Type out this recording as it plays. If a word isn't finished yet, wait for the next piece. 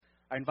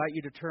I invite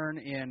you to turn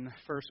in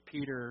 1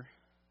 Peter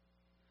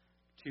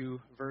to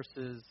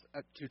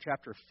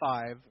chapter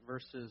 5,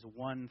 verses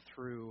 1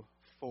 through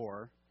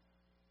 4.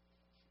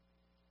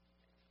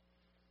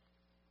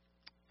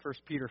 1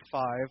 Peter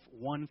 5,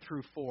 1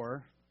 through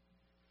 4.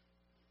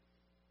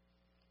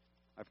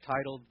 I've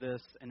titled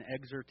this An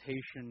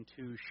Exhortation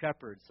to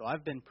Shepherds. So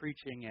I've been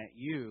preaching at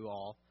you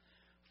all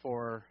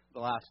for the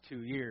last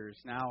 2 years.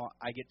 Now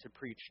I get to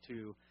preach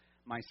to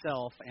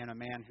myself and a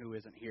man who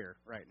isn't here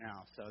right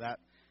now. So that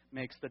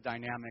makes the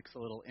dynamics a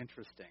little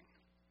interesting.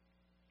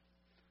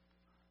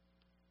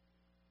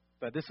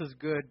 But this is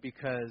good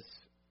because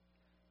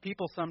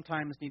people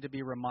sometimes need to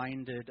be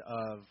reminded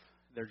of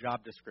their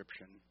job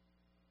description.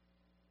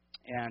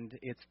 And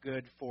it's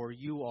good for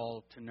you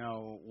all to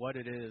know what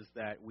it is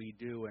that we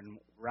do and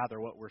rather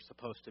what we're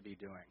supposed to be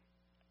doing.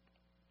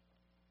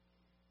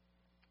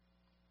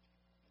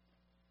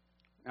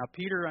 Now,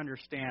 Peter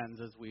understands,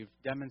 as we've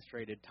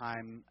demonstrated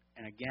time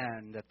and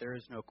again, that there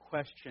is no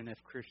question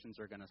if Christians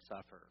are going to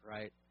suffer,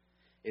 right?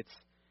 It's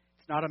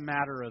not a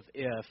matter of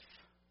if,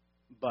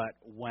 but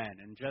when.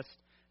 And just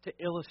to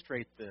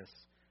illustrate this,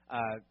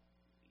 a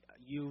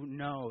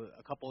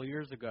couple of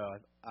years ago,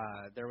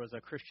 there was a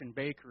Christian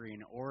bakery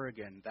in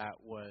Oregon that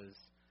was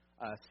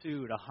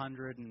sued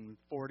 $140,000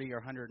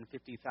 or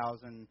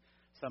 $150,000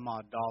 some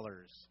odd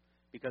dollars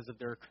because of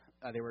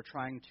they were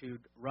trying to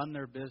run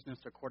their business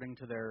according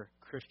to their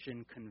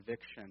Christian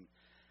conviction.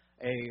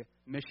 A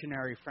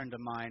missionary friend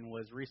of mine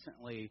was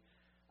recently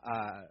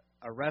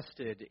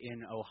arrested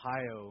in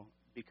Ohio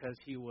because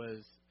he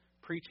was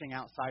preaching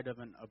outside of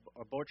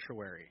a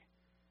mortuary,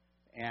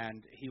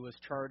 and he was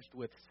charged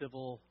with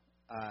civil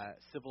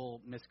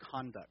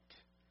misconduct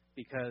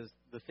because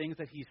the things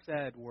that he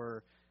said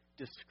were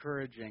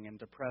discouraging and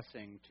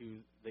depressing to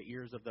the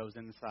ears of those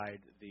inside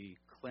the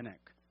clinic.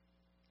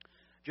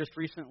 Just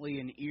recently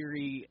in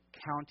Erie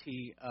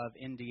County of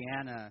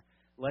Indiana,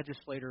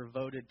 legislator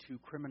voted to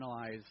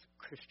criminalize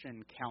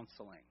Christian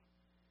counseling.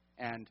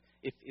 And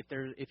if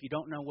you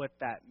don't know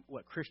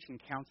what Christian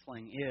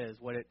counseling is,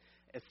 what it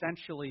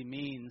essentially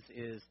means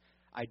is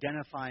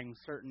identifying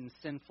certain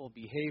sinful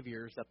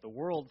behaviors that the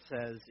world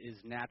says is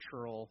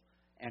natural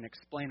and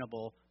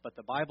explainable, but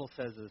the Bible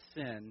says is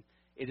sin.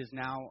 It is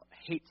now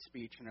hate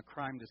speech and a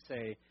crime to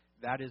say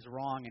that is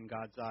wrong in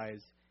God's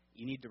eyes.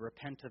 You need to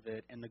repent of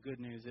it, and the good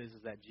news is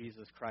that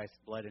Jesus Christ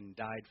bled and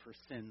died for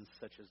sins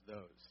such as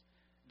those.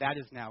 That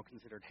is now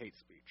considered hate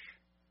speech.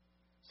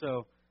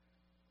 So,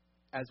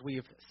 as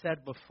we've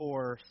said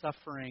before,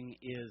 suffering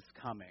is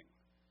coming.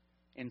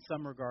 In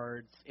some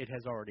regards, it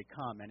has already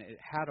come, and it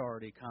had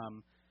already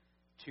come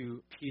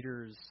to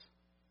Peter's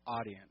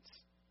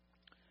audience.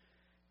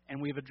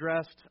 And we've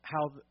addressed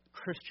how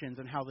Christians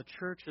and how the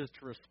church is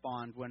to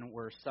respond when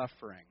we're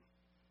suffering.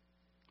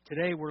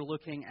 Today we're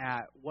looking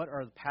at what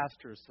are the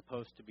pastors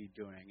supposed to be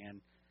doing.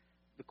 And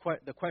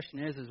the question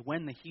is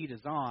when the heat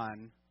is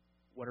on,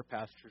 what are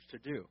pastors to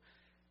do?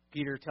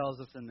 Peter tells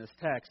us in this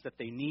text that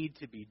they need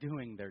to be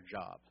doing their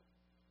job.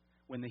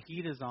 When the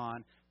heat is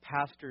on,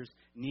 pastors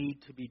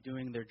need to be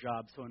doing their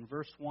job. So in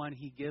verse 1,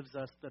 he gives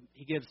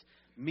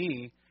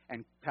me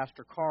and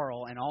Pastor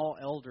Carl and all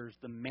elders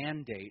the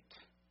mandate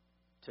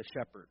to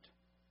shepherd.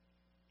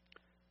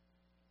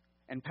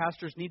 And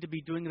pastors need to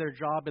be doing their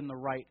job in the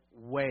right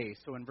way.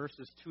 So in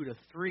verses 2 to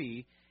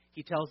 3,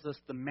 he tells us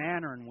the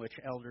manner in which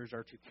elders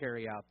are to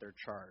carry out their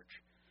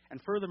charge.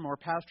 And furthermore,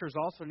 pastors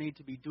also need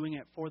to be doing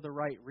it for the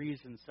right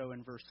reason. So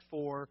in verse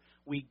 4,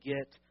 we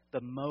get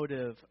the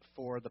motive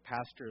for the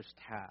pastor's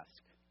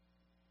task.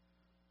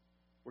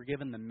 We're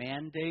given the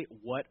mandate,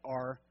 what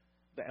are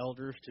the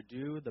elders to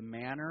do, the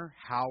manner,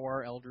 how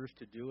are elders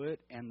to do it,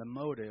 and the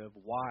motive,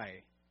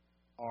 why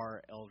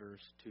are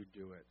elders to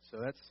do it. So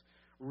let's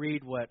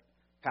read what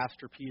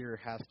Pastor Peter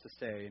has to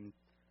say in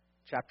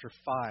chapter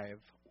 5,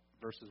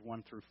 verses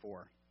 1 through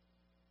 4.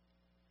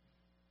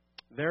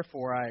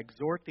 Therefore, I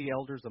exhort the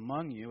elders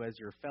among you as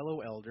your fellow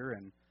elder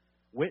and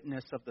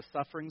witness of the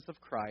sufferings of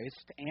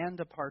Christ and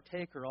a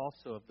partaker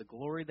also of the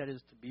glory that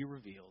is to be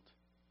revealed.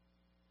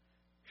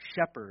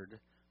 Shepherd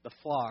the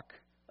flock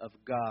of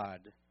God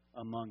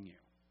among you,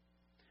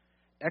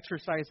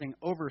 exercising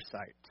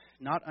oversight,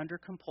 not under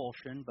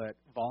compulsion, but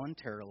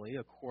voluntarily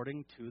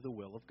according to the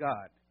will of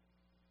God,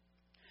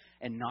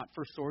 and not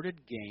for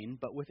sordid gain,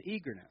 but with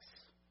eagerness,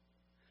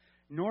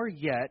 nor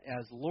yet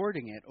as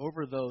lording it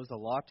over those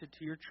allotted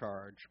to your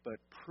charge, but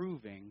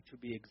proving to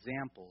be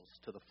examples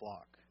to the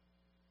flock.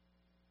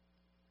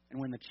 And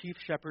when the chief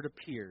shepherd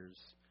appears,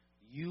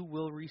 you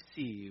will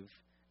receive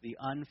the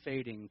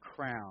unfading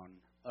crown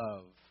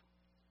of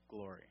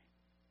glory.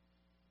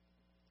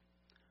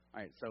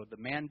 All right, so the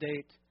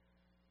mandate,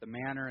 the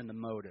manner, and the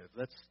motive.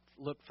 Let's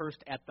look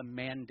first at the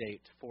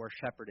mandate for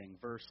shepherding,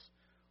 verse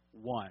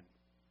 1.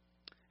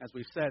 As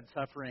we've said,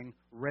 suffering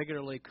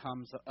regularly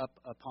comes up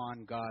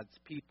upon God's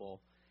people,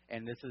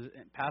 and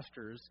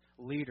pastors,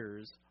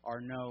 leaders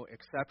are no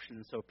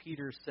exception. So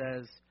Peter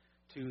says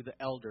to the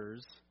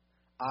elders,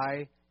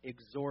 I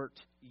exhort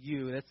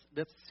you.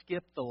 Let's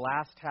skip the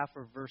last half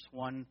of verse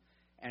 1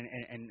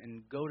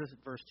 and go to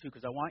verse 2,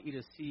 because I want you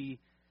to see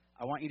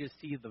I want you to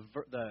see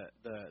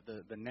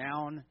the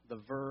noun,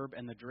 the verb,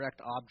 and the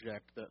direct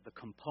object, the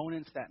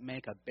components that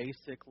make a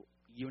basic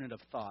unit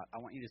of thought. I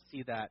want you to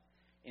see that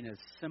in as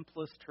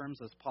simplest terms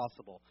as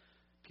possible.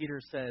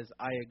 Peter says,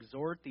 I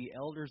exhort the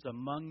elders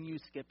among you,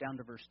 skip down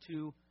to verse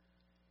 2,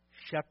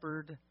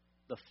 shepherd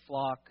the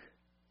flock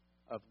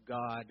of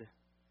God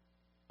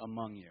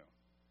among you.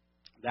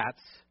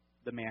 That's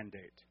the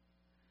mandate.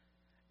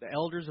 The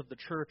elders of the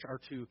church are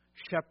to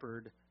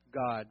shepherd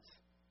God's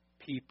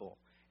people.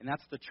 And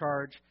that's the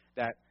charge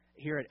that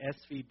here at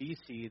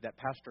SVBC that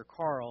Pastor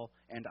Carl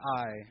and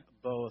I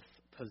both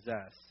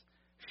possess.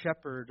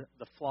 Shepherd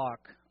the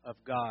flock of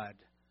God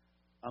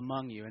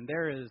among you. And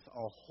there is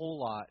a whole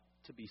lot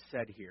to be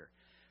said here.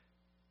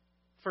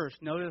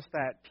 First, notice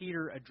that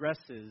Peter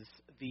addresses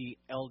the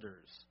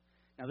elders.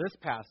 Now, this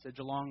passage,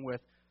 along with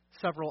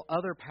several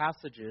other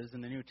passages in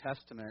the New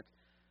Testament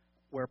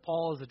where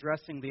Paul is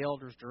addressing the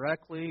elders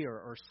directly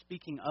or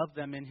speaking of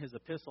them in his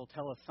epistle,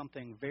 tell us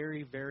something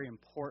very, very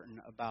important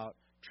about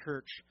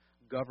church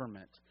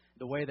government,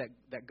 the way that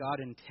God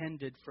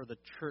intended for the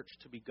church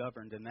to be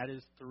governed, and that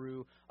is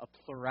through a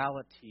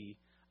plurality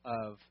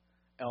of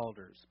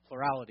elders.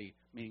 Plurality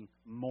meaning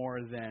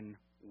more than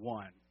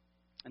one.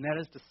 And that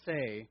is to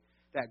say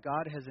that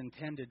God has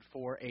intended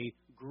for a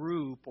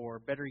group, or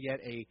better yet,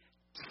 a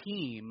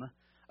team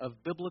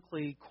of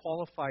biblically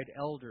qualified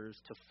elders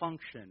to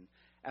function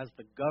as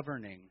the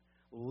governing,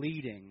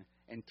 leading,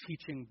 and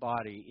teaching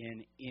body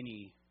in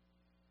any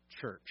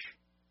church.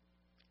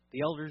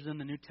 The elders in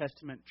the New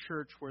Testament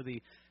church were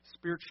the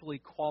spiritually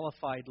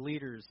qualified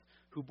leaders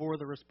who bore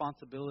the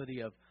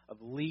responsibility of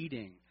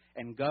leading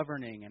and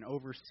governing and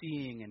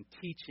overseeing and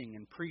teaching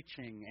and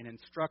preaching and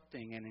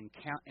instructing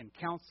and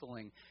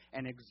counseling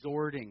and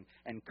exhorting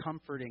and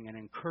comforting and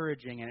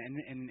encouraging.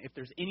 And if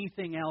there's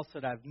anything else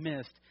that I've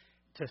missed,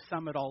 to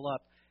sum it all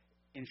up,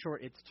 in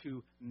short, it's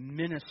to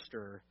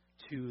minister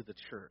to the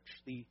church.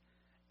 The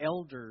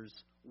elders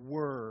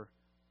were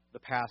the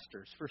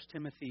pastors. 1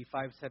 Timothy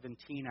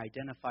 5:17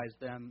 identifies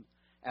them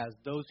as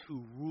those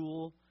who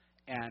rule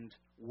and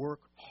work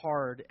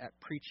hard at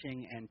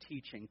preaching and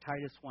teaching.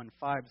 Titus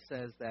 1:5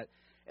 says that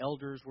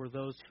elders were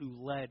those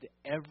who led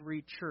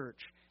every church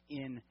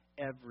in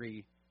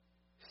every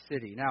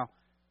city. Now,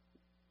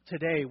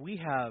 today we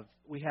have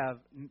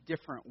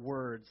different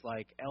words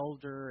like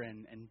elder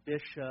and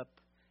bishop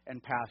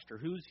and pastor.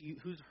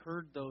 Who's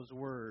heard those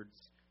words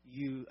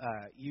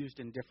used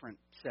in different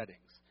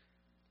settings?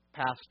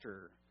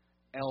 Pastor,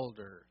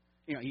 elder.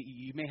 You know,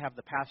 you may have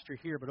the pastor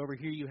here, but over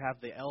here you have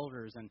the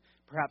elders, and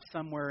perhaps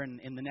somewhere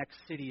in the next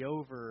city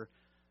over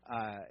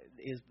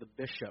is the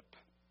bishop.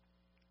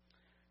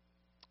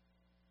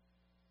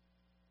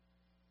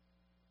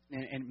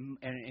 And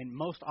in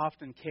most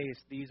often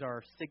case, these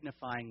are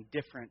signifying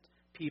different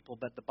people,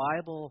 but the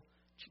Bible,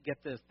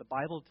 get this, the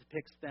Bible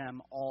depicts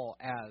them all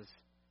as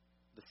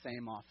the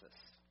same office,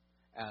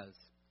 as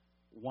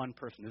one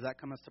person. Does that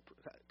come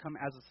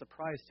as a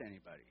surprise to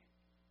anybody?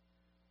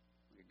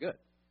 Good.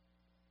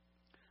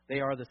 They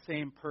are the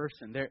same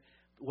person.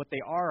 What they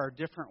are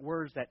different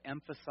words that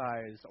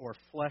emphasize or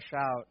flesh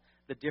out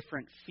the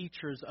different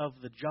features of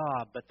the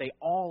job, but they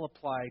all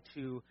apply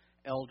to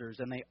elders,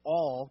 and they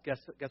all, guess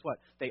what?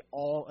 They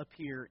all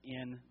appear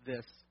in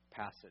this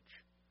passage.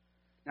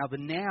 Now, the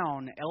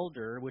noun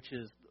elder, which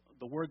is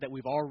the word that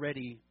we've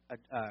already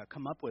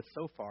come up with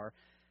so far,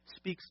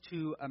 speaks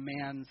to a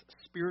man's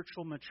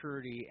spiritual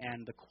maturity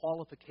and the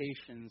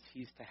qualifications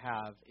he's to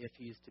have if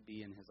he's to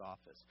be in his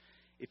office.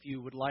 If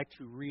you would like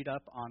to read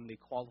up on the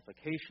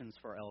qualifications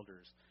for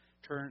elders,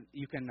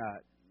 you can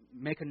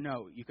make a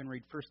note. You can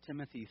read 1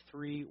 Timothy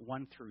 3,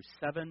 1 through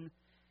 7,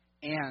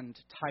 and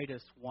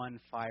Titus 1,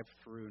 5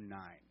 through 9.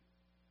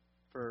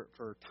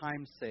 For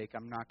time's sake,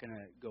 I'm not going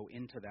to go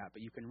into that,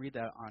 but you can read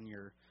that on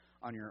your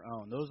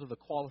own. Those are the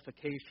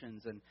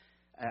qualifications and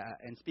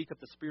speak of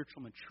the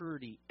spiritual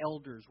maturity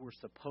elders were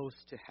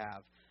supposed to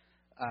have.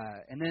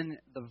 And then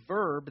the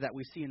verb that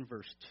we see in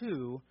verse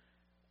 2,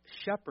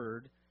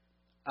 shepherd,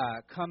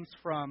 comes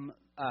from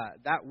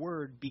that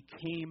word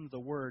became the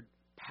word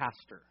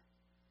pastor.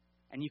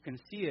 And you can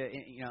see it,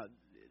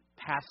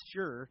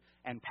 pasture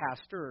and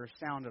pastor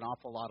sound an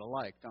awful lot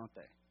alike, don't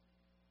they?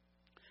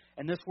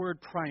 And this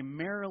word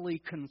primarily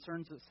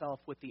concerns itself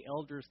with the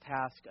elder's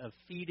task of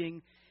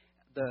feeding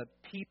the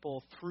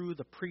people through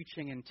the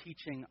preaching and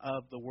teaching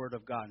of the Word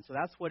of God. And so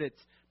that's what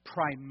it's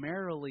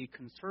primarily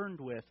concerned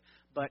with,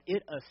 but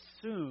it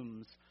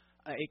assumes,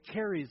 it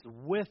carries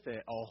with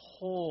it a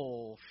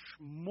whole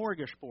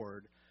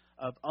smorgasbord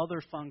of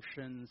other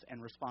functions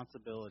and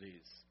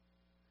responsibilities.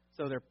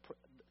 So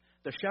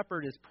the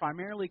shepherd is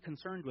primarily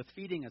concerned with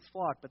feeding his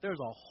flock, but there's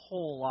a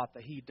whole lot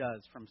that he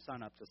does from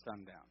sun up to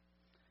sundown.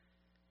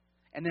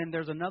 And then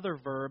there's another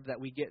verb that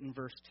we get in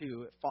verse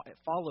 2. It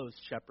follows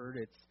shepherd.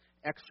 It's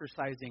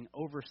exercising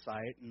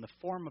oversight, and the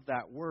form of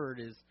that word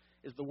is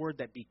the word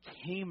that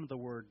became the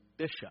word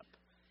bishop.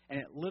 And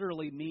it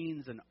literally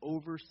means an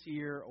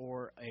overseer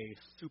or a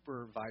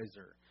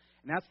supervisor.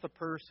 And that's the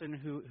person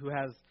who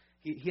has,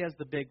 he has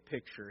the big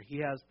picture. He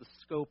has the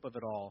scope of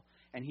it all.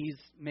 and he's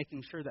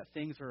making sure that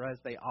things are as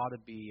they ought to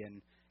be,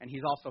 and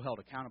he's also held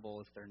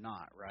accountable if they're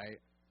not, right?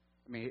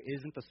 I mean,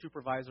 isn't the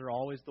supervisor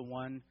always the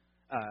one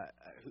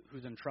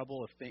who's in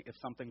trouble if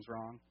something's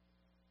wrong?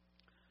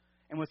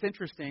 And what's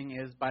interesting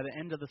is by the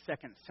end of the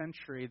 2nd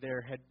century,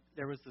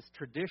 there was this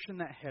tradition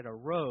that had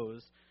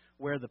arose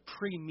where the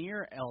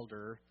premier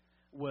elder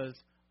was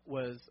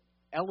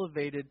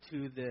elevated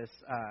to this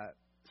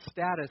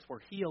status where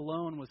he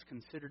alone was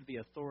considered the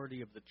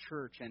authority of the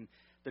church, and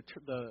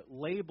the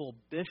label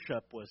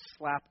bishop was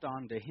slapped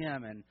onto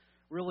him. And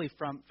really,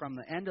 from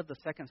the end of the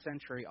 2nd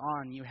century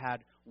on, you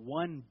had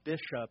one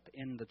bishop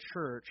in the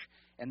church,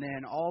 and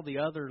then all the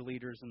other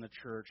leaders in the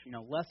church,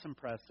 less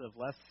impressive,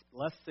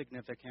 less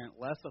significant,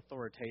 less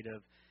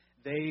authoritative,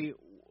 they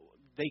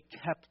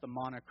kept the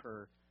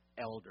moniker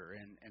elder,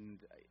 and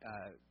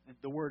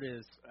the word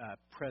is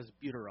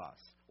presbyteros,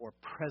 or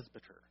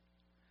presbyter.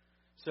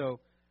 So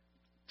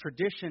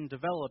tradition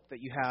developed that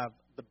you have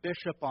the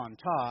bishop on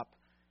top,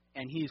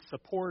 and he's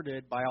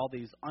supported by all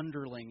these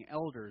underling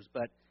elders.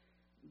 But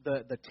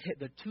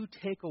the two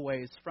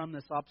takeaways from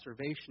this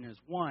observation is,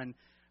 one,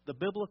 the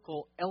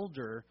biblical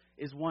elder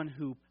is one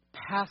who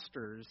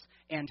pastors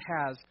and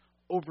has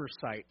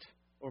oversight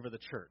over the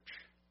church.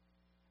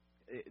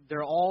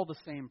 They're all the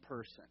same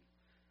person.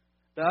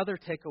 The other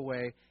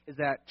takeaway is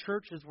that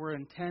churches were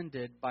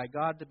intended by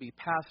God to be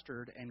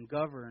pastored and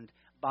governed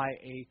by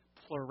a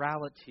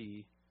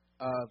plurality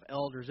of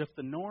elders. If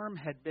the norm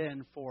had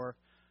been for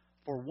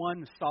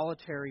one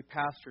solitary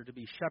pastor to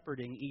be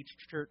shepherding each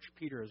church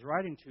Peter is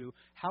writing to,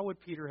 how would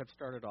Peter have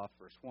started off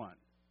verse 1?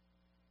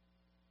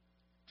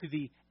 To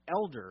the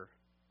elder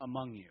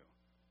among you,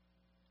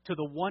 to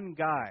the one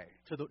guy,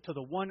 to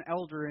the one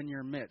elder in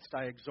your midst,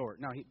 I exhort.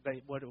 Now,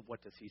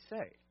 what does he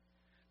say?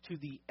 To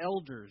the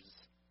elders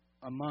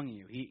among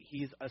you.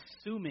 He's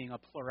assuming a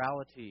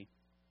plurality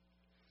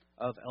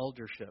of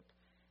eldership.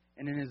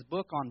 And in his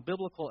book on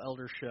biblical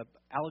eldership,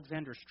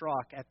 Alexander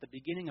Strauch, at the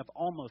beginning of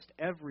almost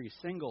every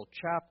single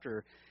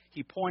chapter,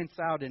 he points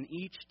out in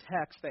each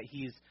text that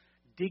he's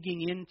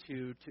digging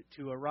into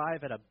to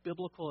arrive at a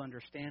biblical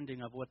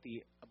understanding of what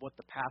the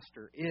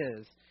pastor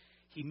is.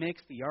 He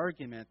makes the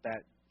argument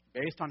that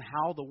based on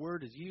how the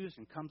word is used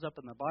and comes up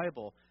in the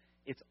Bible,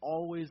 it's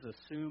always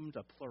assumed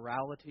a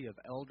plurality of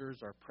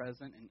elders are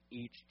present in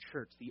each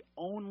church. The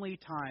only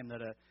time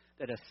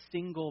that a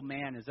single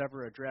man is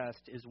ever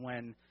addressed is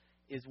when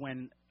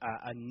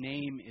a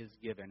name is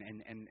given,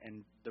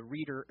 and the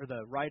reader or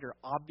the writer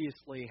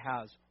obviously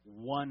has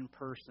one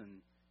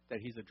person that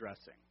he's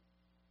addressing,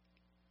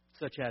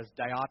 such as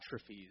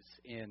Diotrephes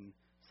in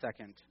 2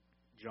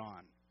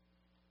 John.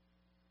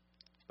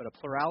 But a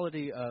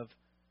plurality of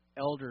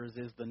elders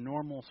is the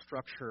normal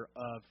structure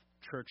of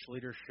church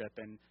leadership.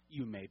 And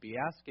you may be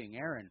asking,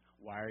 Aaron,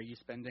 why are you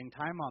spending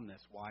time on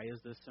this? Why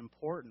is this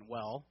important?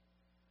 Well,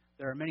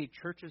 there are many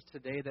churches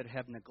today that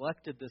have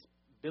neglected this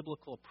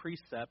biblical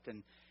precept,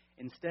 and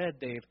instead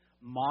they've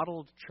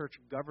modeled church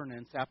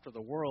governance after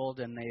the world,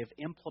 and they've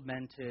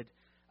implemented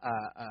a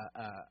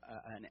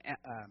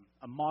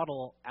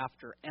model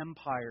after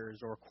empires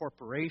or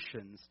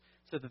corporations,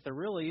 so that there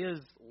really is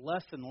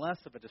less and less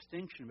of a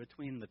distinction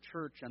between the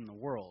church and the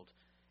world.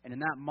 And in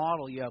that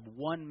model, you have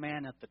one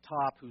man at the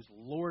top who's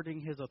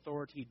lording his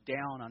authority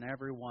down on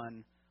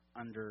everyone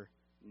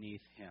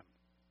underneath him.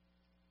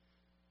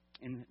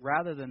 And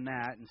rather than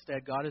that,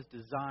 instead, God has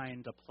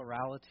designed a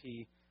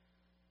plurality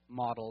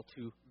model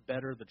to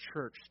better the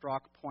church.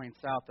 Strauch points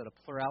out that a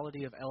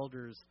plurality of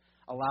elders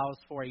allows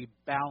for a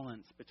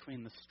balance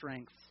between the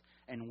strengths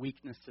and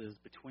weaknesses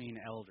between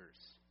elders.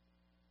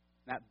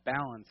 That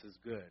balance is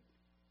good.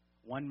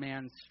 One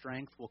man's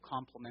strength will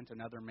complement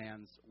another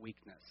man's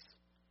weakness.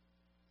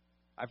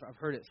 I've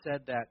heard it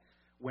said that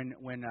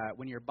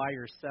when you're by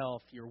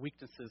yourself, your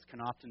weaknesses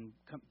can often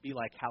be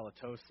like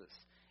halitosis.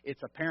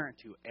 It's apparent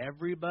to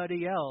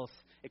everybody else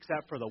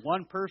except for the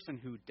one person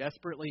who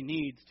desperately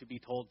needs to be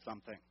told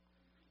something.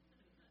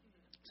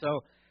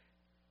 So,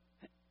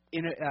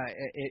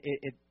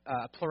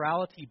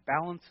 plurality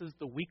balances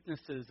the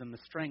weaknesses and the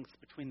strengths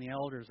between the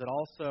elders. It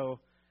also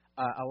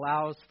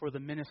allows for the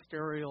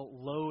ministerial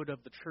load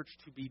of the church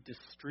to be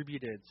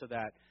distributed so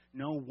that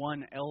no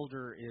one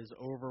elder is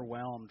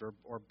overwhelmed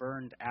or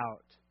burned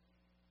out.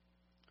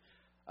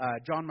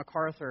 John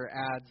MacArthur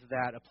adds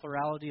that a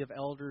plurality of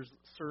elders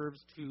serves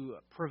to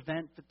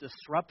prevent the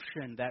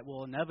disruption that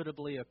will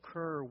inevitably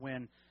occur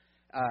when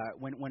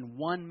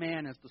one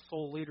man as the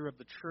sole leader of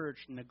the church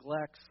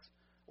neglects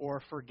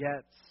or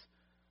forgets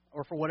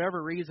or for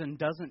whatever reason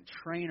doesn't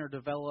train or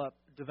develop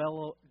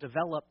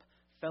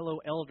fellow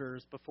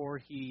elders before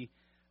he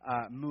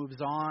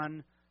moves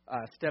on,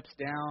 steps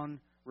down,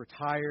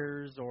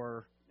 retires,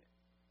 or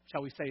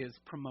shall we say is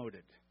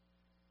promoted.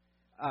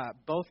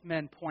 Both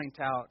men point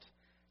out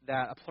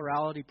that a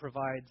plurality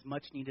provides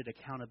much needed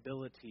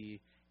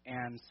accountability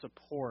and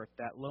support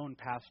that lone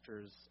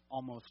pastors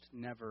almost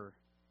never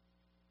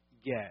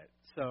get.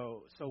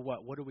 So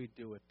what? What do we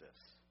do with this?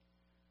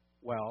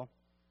 Well,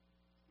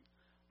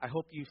 I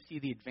hope you see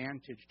the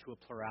advantage to a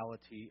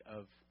plurality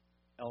of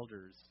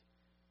elders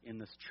in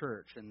this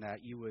church, and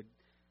that you would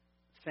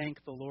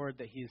thank the Lord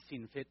that He has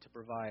seen fit to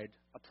provide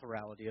a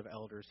plurality of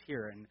elders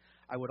here. And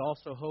I would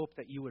also hope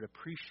that you would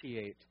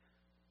appreciate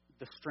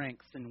the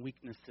strengths and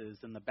weaknesses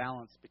and the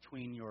balance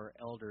between your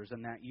elders,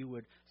 and that you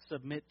would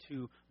submit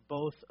to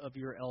both of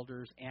your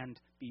elders and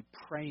be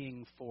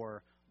praying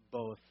for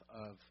both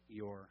of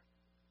your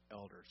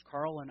elders.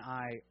 Carl and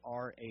I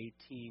are a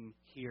team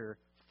here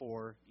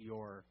for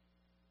your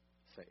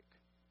sake.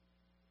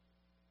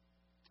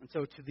 And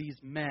so to these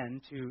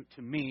men,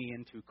 to me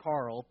and to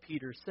Carl,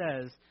 Peter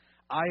says,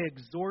 I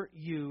exhort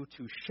you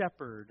to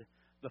shepherd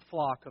the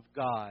flock of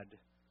God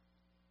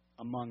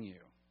among you.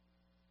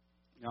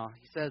 Now,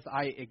 he says,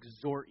 I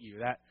exhort you.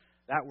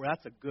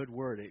 That's a good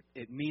word.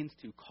 It means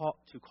to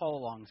call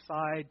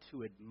alongside,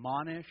 to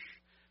admonish,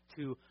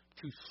 to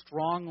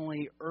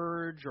strongly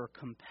urge or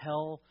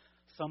compel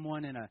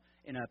someone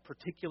in a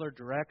particular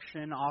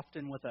direction,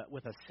 often with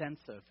a sense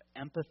of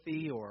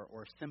empathy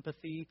or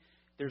sympathy.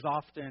 There's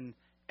often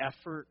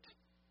effort.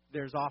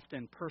 There's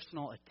often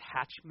personal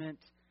attachment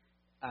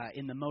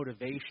in the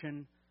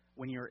motivation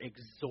when you're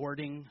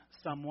exhorting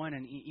someone.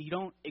 And you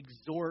don't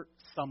exhort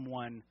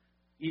someone.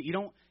 You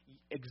don't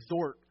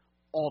exhort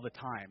all the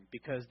time,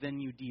 because then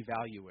you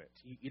devalue it.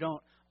 You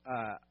don't.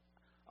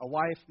 A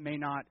wife may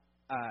not.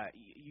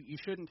 You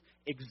shouldn't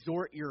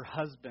exhort your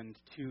husband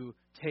to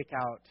take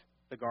out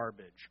the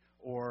garbage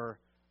or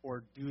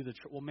do the.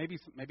 Well, maybe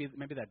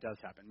that does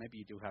happen. Maybe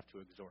you do have to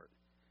exhort,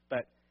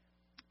 but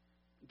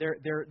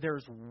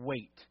there's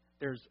weight.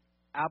 There's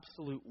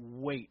absolute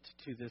weight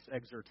to this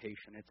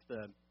exhortation.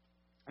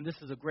 And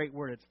this is a great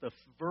word. It's the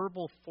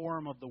verbal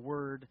form of the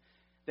word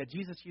that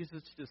Jesus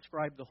uses to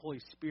describe the Holy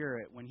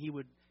Spirit when He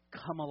would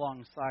come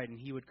alongside and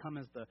He would come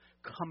as the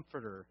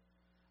comforter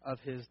of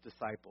His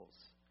disciples.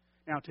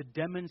 Now, to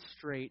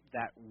demonstrate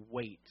that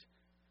weight,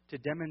 to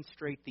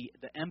demonstrate the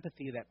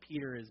empathy that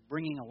Peter is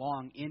bringing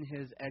along in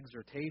his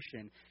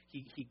exhortation,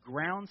 he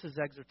grounds his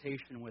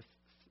exhortation with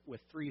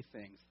three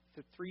things.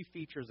 The three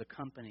features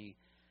accompany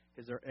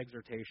his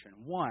exhortation.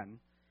 One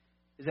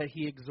is that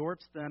he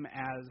exhorts them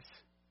as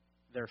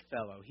their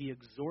fellow. He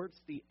exhorts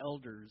the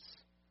elders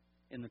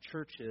in the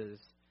churches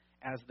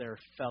as their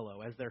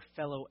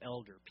fellow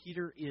elder.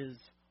 Peter is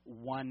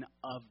one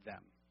of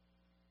them.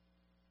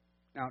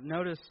 Now,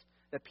 notice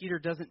that Peter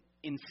doesn't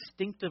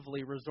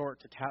instinctively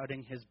resort to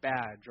touting his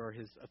badge or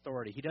his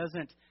authority. He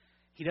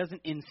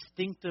doesn't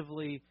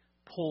instinctively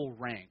pull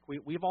rank.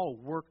 We've all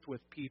worked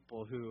with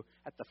people who,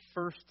 at the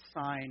first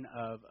sign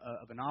of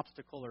an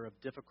obstacle or of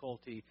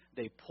difficulty,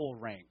 they pull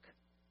rank.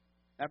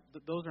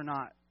 Those are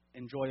not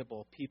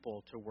enjoyable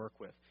people to work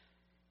with.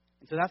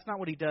 And so that's not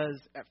what he does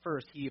at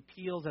first. He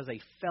appeals as a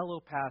fellow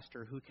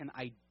pastor who can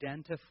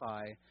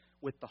identify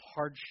with the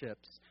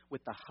hardships,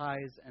 with the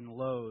highs and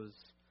lows,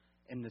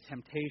 and the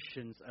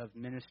temptations of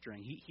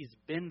ministering. He's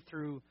been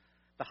through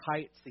the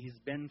heights, he's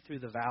been through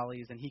the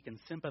valleys, and he can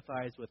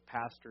sympathize with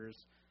pastors.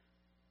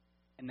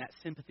 And that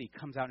sympathy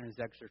comes out in his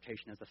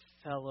exhortation as a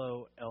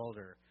fellow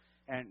elder.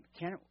 And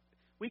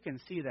we can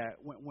see that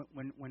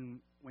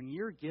when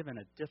you're given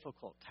a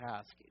difficult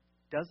task,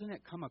 doesn't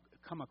it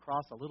come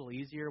across a little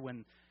easier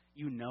when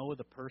you know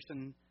the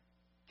person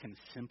can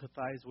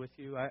sympathize with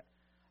you? I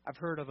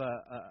heard of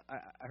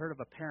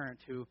a parent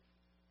who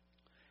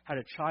had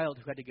a child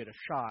who had to get a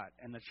shot,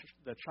 and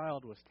the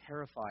child was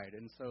terrified,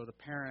 and so the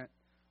parent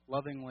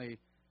lovingly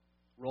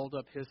rolled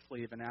up his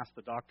sleeve and asked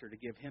the doctor to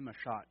give him a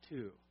shot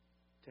too,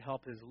 to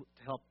help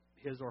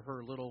his or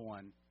her little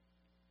one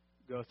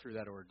go through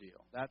that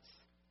ordeal. That's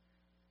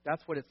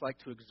what it's like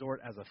to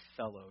exhort as a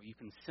fellow. You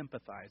can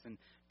sympathize. And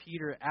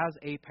Peter, as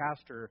a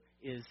pastor,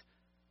 is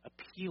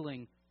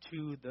appealing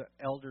to the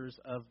elders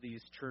of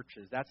these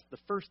churches. That's the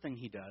first thing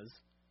he does.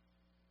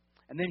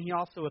 And then he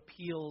also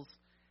appeals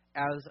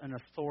as an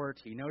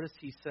authority. Notice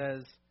he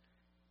says,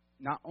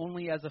 not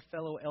only as a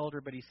fellow elder,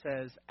 but he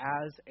says,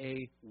 as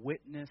a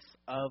witness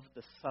of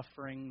the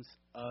sufferings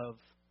of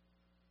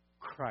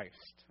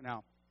Christ.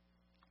 Now,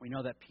 we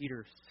know that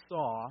Peter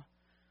saw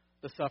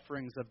the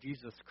sufferings of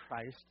Jesus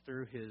Christ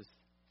through his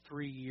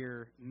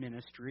 3-year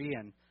ministry,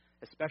 and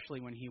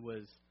especially when he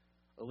was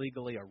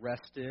illegally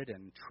arrested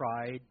and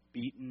tried,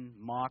 beaten,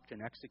 mocked,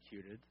 and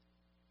executed.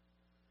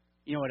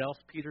 You know what else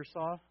Peter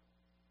saw?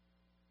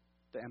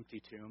 The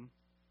empty tomb.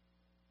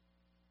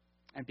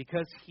 And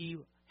because he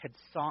had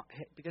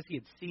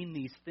seen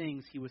these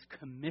things, he was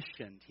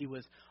commissioned. He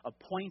was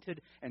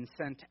appointed and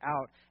sent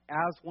out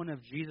as one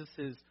of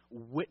Jesus'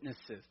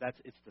 witnesses.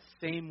 It's the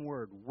same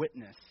word,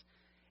 witness.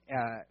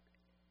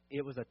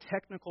 It was a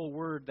technical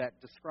word that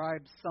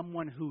describes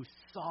someone who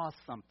saw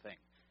something.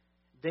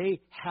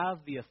 They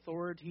have the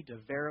authority to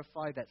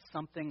verify that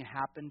something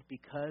happened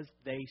because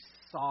they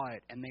saw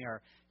it, and they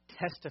are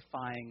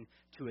testifying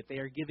to it. They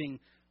are giving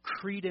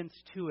credence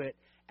to it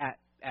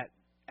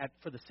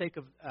for the sake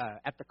of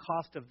at the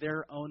cost of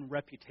their own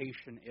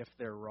reputation if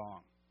they're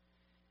wrong.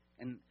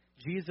 And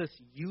Jesus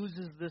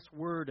uses this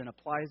word and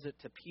applies it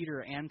to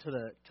Peter and to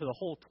the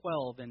whole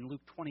 12 in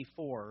Luke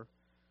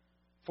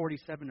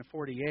 24:47 to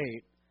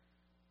 48.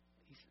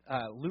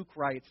 Luke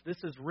writes,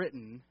 "This is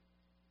written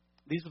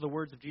These are the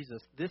words of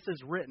Jesus. This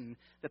is written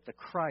that the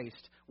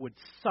Christ would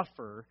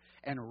suffer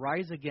and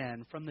rise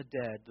again from the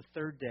dead the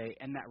third day,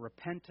 and that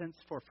repentance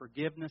for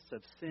forgiveness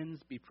of sins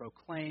be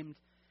proclaimed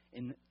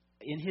in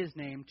his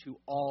name to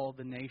all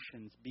the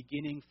nations,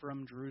 beginning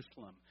from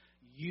Jerusalem.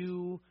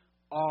 You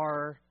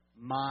are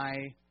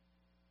my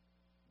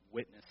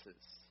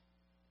witnesses.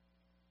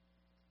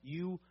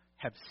 You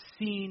have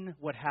seen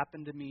what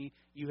happened to me.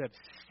 You have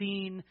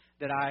seen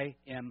that I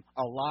am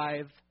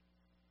alive.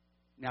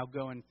 Now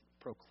go and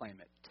proclaim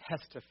it.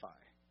 Testify.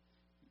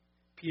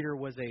 Peter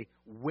was a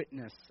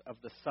witness of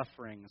the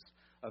sufferings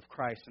of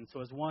Christ. And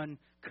so as one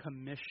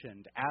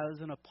commissioned, as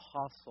an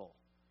apostle,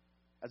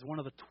 as one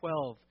of the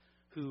 12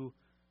 who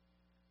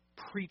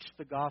preached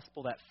the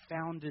gospel that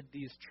founded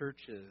these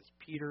churches,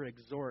 Peter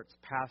exhorts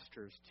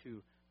pastors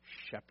to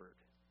shepherd.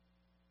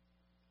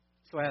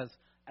 So as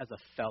a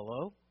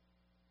fellow,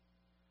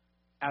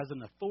 as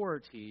an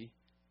authority,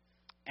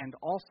 and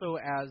also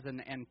as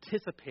an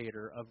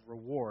anticipator of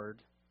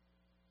reward,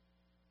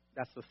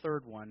 that's the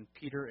third one,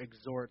 Peter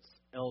exhorts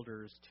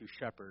elders to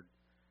shepherd.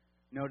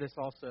 Notice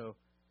also,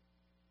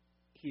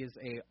 he is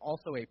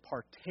also a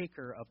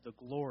partaker of the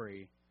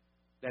glory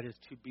that is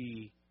to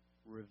be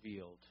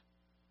revealed.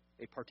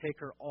 A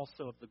partaker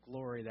also of the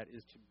glory that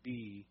is to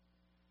be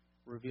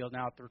revealed.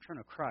 Now, at the return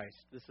of Christ,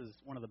 this is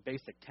one of the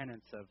basic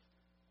tenets of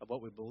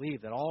what we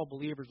believe, that all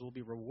believers will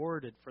be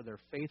rewarded for their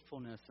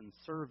faithfulness and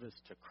service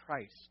to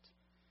Christ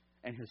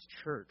and His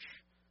church.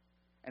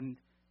 And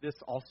this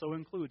also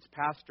includes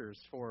pastors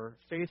for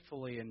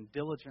faithfully and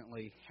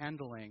diligently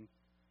handling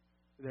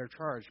their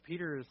charge.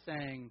 Peter is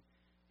saying,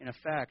 in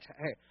effect,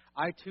 hey,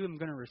 I too am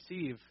going to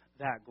receive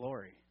that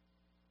glory.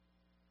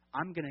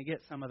 I'm going to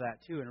get some of that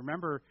too. And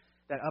remember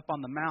that up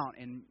on the mount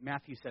in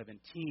Matthew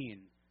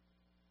 17,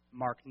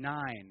 Mark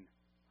 9,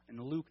 and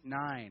Luke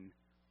 9,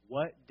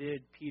 what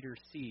did Peter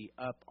see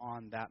up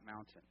on that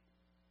mountain?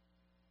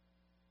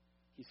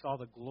 He saw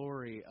the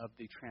glory of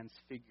the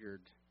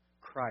transfigured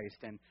Christ.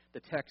 And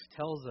the text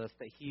tells us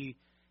that he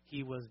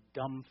was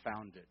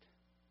dumbfounded.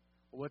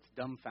 Well, what's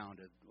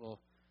dumbfounded? Well,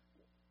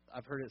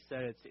 I've heard it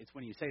said it's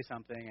when you say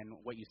something and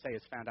what you say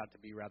is found out to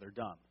be rather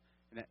dumb.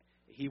 And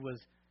he was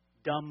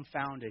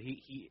dumbfounded.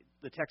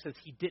 The text says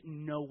he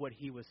didn't know what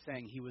he was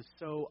saying. He was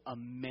so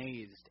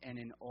amazed and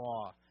in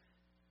awe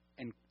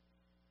and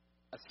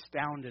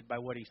astounded by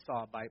what he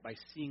saw, by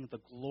seeing the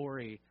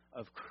glory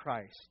of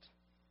Christ.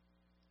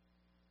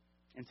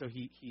 And so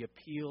he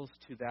appeals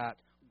to that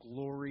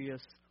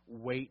glorious,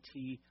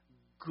 weighty,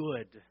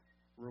 good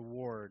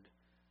reward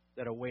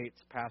that awaits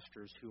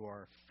pastors who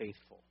are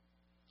faithful.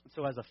 And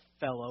so as a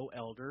fellow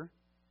elder,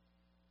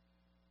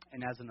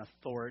 and as an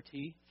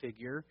authority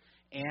figure,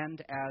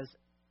 and as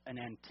an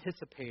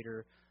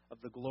anticipator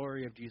of the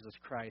glory of Jesus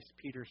Christ,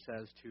 Peter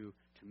says to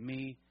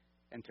me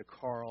and to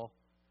Carl,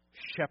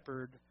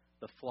 shepherd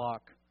the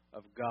flock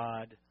of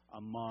God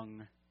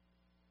among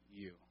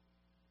you.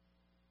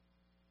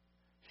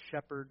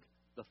 Shepherd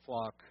the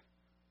flock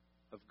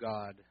of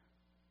God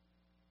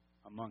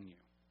among you.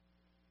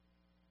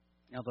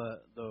 Now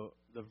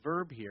the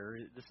verb here,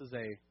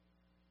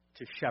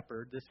 to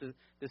shepherd, this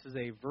is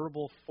a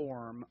verbal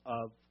form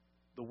of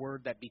the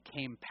word that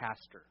became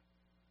pastor.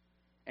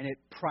 And it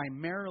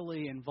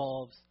primarily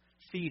involves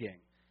feeding.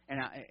 And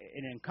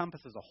it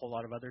encompasses a whole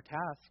lot of other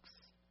tasks.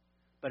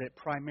 But it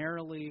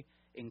primarily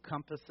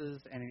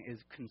encompasses and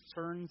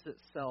concerns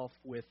itself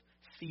with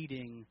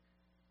feeding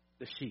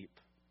the sheep.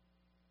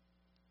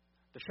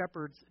 The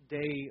shepherd's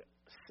day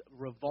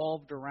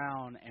revolved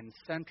around and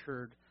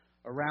centered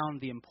around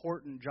the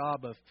important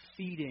job of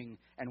feeding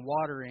and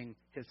watering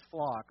his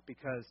flock,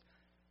 because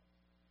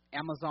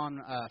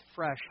Amazon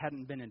Fresh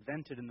hadn't been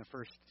invented in the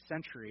first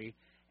century,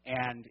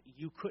 and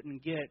you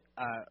couldn't get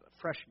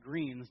fresh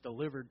greens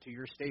delivered to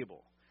your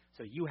stable.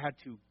 So you had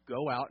to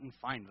go out and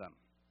find them.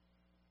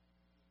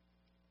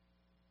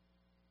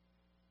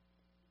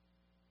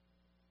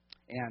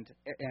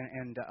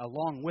 And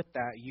along with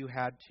that, you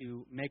had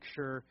to make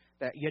sure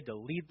that you had to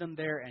lead them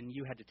there, and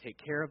you had to take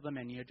care of them,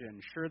 and you had to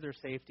ensure their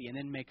safety, and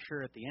then make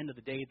sure at the end of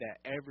the day that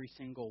every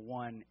single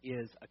one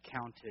is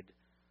accounted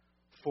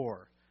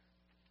for.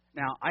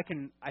 Now, I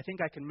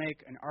think I can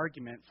make an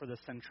argument for the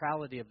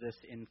centrality of this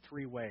in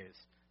three ways.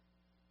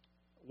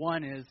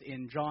 One is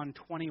in John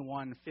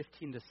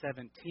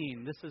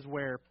 21:15-17. This is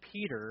where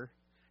Peter...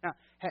 Now,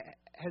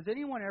 has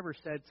anyone ever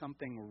said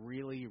something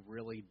really,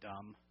 really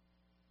dumb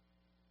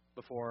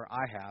before?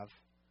 I have.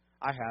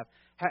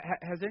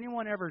 Has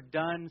anyone ever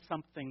done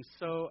something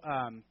so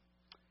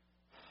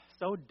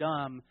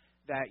dumb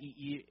that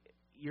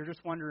you're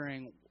just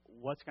wondering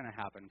what's going to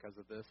happen because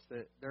of this?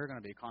 That there are going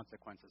to be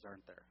consequences,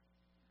 aren't there?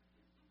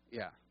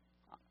 Yeah.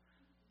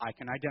 I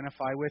can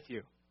identify with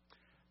you.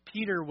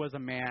 Peter was a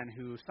man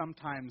who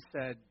sometimes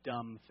said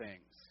dumb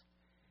things.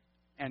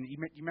 And you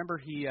remember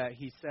he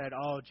said,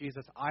 "Oh,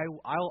 Jesus,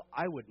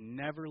 I would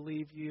never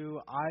leave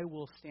you. I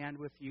will stand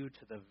with you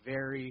to the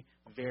very,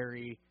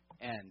 very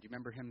end." You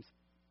remember him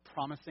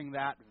promising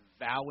that,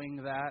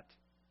 vowing that,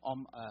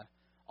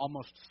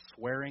 almost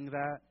swearing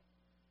that?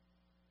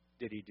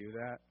 Did he do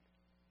that?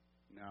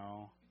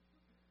 No.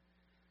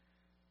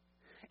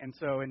 And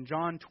so in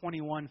John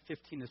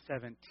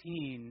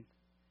 21:15-17,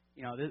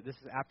 this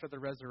is after the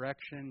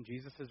resurrection.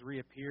 Jesus has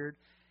reappeared.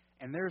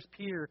 And there's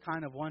Peter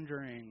kind of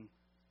wondering,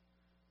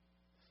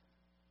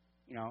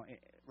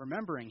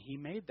 remembering he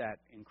made that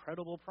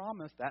incredible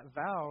promise, that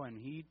vow,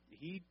 and he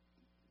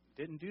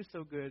didn't do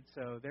so good.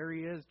 So there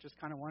he is, just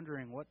kind of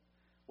wondering, what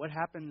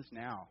happens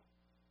now?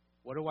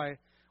 What do I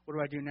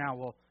do now?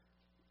 Well,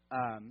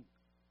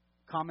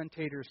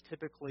 commentators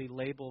typically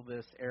label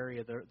this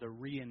area the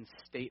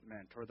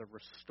reinstatement or the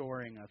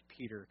restoring of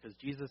Peter, because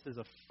Jesus is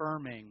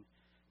affirming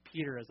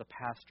Peter as a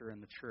pastor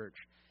in the church.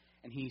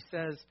 And he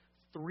says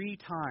 3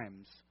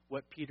 times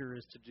what Peter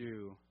is to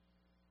do.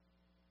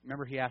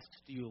 Remember, he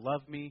asks, "Do you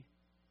love me?"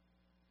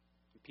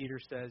 And Peter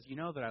says, "You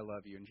know that I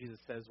love you." And Jesus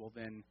says, "Well,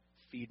 then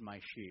feed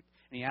my sheep."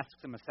 And he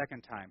asks him a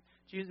second time,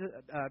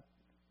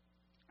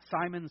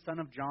 "Simon, son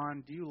of John,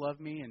 do you love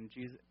me?" And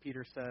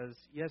Peter says,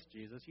 "Yes,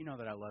 Jesus, you know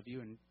that I love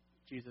you." And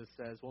Jesus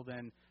says, "Well,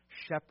 then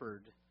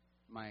shepherd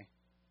my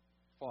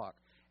flock."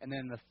 And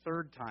then the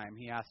third time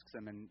he asks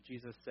him, and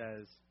Jesus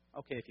says,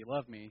 "Okay, if you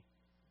love me,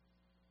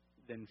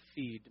 then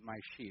feed my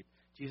sheep."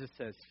 Jesus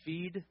says,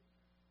 feed,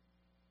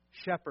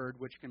 shepherd,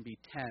 which can be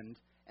tend,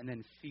 and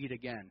then feed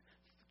again.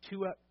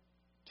 Two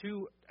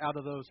out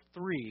of those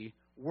 3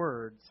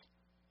 words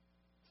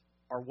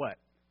are what?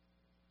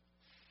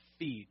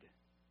 Feed.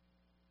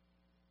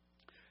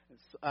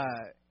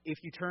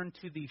 If you turn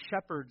to the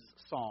shepherd's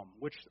psalm,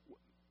 which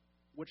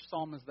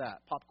psalm is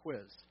that? Pop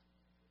quiz.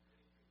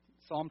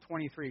 Psalm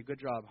 23. Good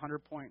job.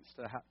 100 points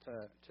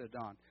to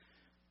Don.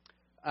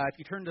 If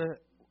you turn to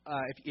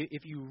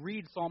if you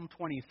read Psalm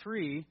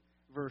 23,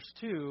 verse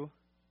 2,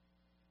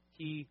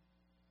 he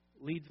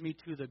leads me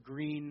to the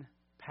green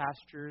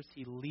pastures.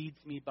 He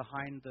leads me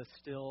behind the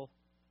still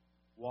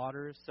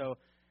waters. So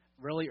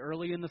really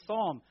early in the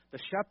psalm, the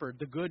shepherd,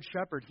 the good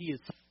shepherd, he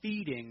is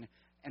feeding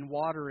and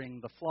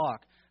watering the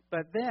flock.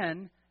 But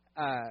then,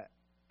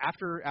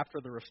 after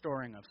the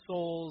restoring of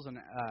souls, and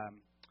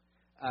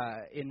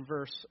in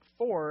verse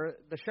 4,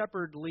 the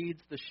shepherd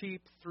leads the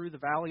sheep through the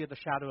valley of the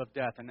shadow of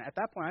death. And at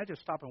that point, I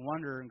just stop and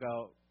wonder and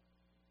go,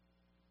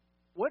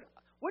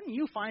 wouldn't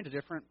you find a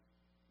different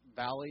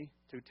valley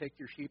to take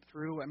your sheep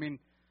through? I mean,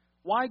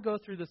 why go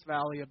through this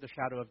valley of the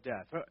shadow of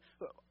death?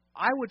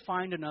 I would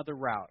find another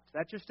route.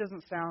 That just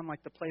doesn't sound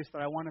like the place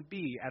that I want to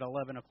be at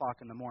 11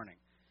 o'clock in the morning.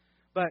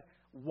 But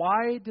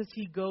why does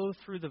he go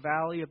through the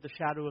valley of the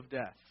shadow of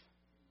death?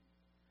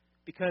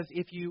 Because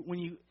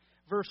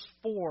verse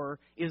 4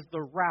 is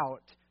the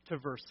route to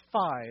verse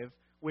 5,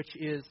 which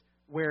is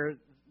where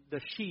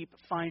the sheep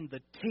find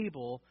the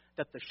table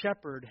that the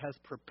shepherd has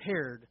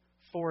prepared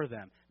for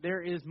them.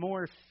 There is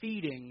more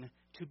feeding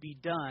to be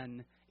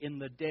done in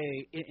the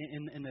day,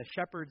 in the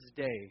shepherd's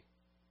day.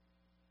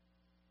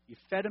 You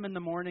fed him in the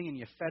morning and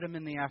you fed him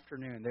in the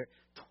afternoon.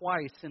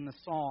 Twice in the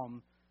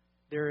psalm,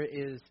 there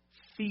is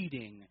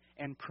feeding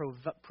and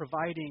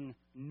providing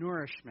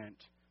nourishment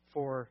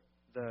for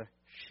the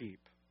sheep.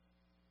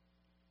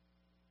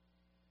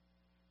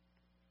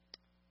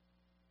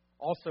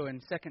 Also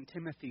in 2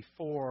 Timothy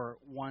 4,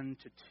 1-2,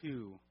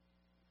 2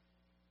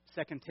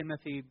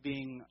 Timothy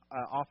being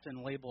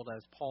often labeled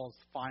as Paul's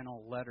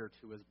final letter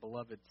to his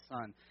beloved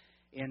son.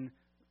 In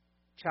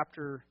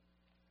chapter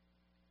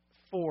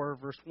 4,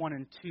 verse 1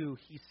 and 2,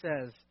 he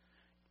says,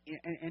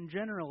 and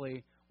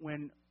generally,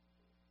 when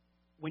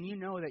you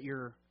know that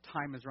your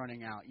time is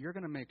running out, you're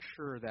going to make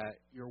sure that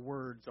your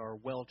words are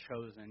well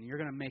chosen. You're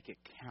going to make it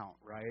count,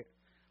 right?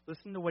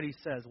 Listen to what he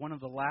says. One of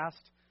the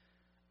last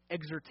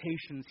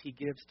exhortations he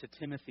gives to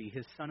Timothy,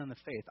 his son in the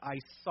faith. I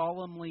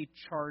solemnly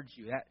charge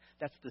you.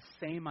 That's the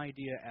same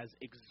idea as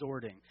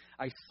exhorting.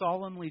 I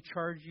solemnly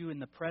charge you in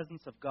the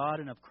presence of God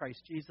and of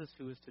Christ Jesus,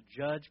 who is to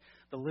judge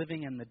the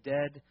living and the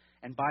dead,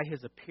 and by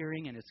his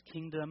appearing in his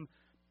kingdom,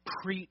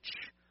 preach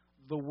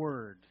the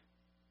word.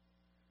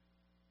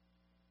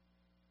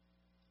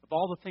 Of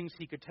all the things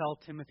he could tell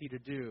Timothy to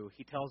do,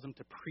 he tells him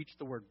to preach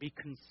the word. Be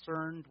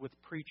concerned with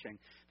preaching.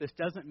 This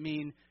doesn't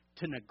mean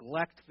to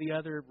neglect the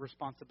other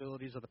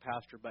responsibilities of the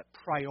pastor, but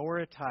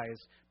prioritize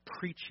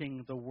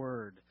preaching the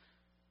word.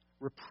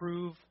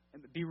 Reprove,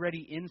 be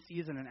ready in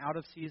season and out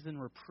of season.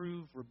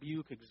 Reprove,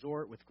 rebuke,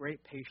 exhort with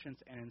great patience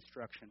and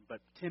instruction.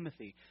 But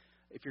Timothy,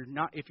 if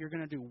you're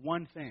going to do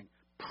one thing,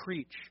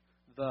 preach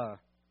the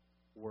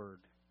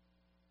word.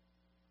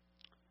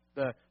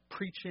 The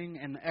preaching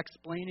and the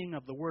explaining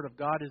of the Word of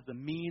God is the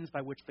means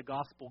by which the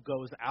gospel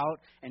goes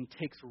out and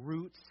takes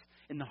roots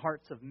in the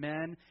hearts of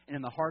men and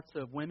in the hearts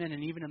of women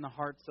and even in the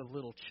hearts of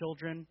little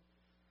children.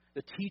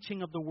 The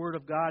teaching of the Word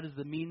of God is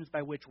the means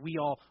by which we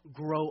all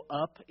grow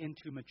up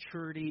into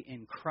maturity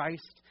in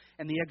Christ.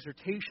 And the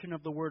exhortation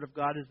of the Word of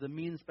God is the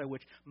means by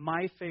which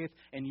my faith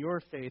and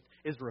your faith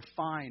is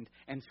refined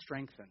and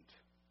strengthened.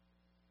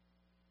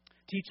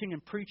 Teaching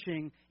and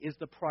preaching is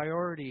the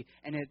priority,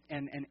 and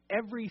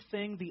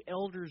everything the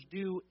elders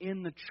do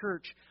in the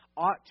church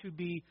ought to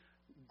be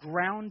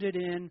grounded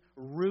in,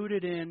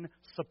 rooted in,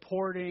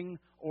 supporting,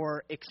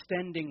 or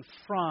extending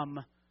from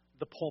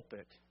the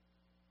pulpit.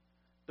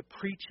 The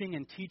preaching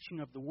and teaching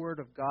of the Word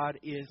of God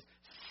is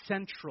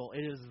central.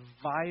 It is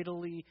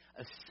vitally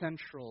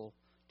essential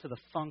to the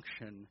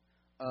function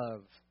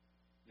of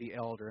the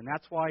elder. And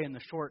that's why in the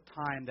short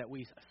time that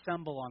we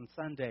assemble on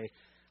Sunday,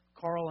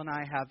 Carl and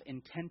I have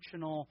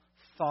intentional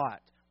thought.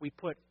 We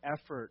put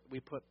effort, we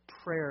put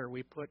prayer,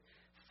 we put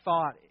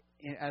thought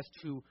as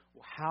to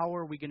how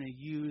are we going to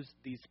use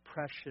these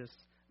precious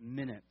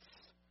minutes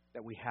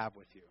that we have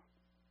with you.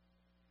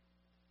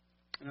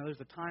 You know, there's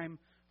a time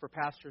for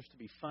pastors to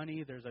be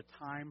funny. There's a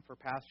time for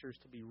pastors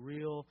to be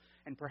real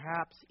and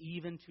perhaps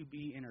even to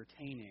be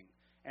entertaining.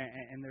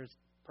 And there's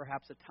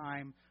perhaps a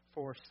time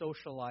for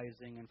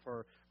socializing and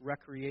for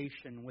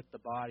recreation with the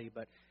body.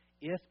 But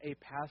if a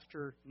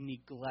pastor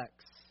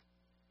neglects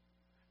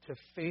to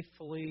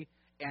faithfully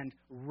and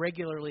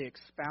regularly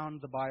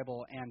expound the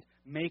Bible and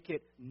make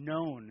it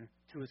known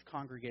to his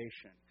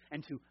congregation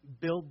and to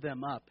build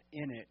them up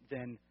in it,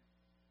 then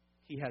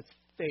he has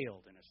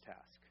failed in his task.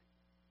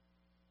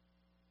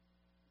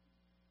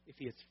 If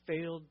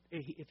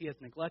he has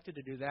neglected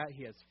to do that,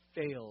 he has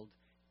failed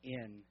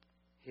in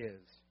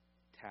his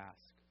task.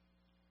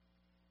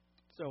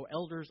 So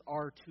elders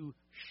are to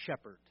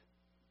shepherd.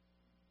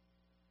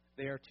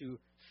 They are to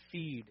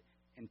feed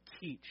and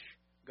teach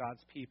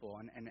God's people.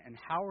 And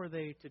how are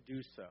they to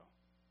do so?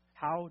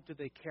 How do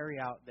they carry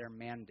out their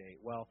mandate?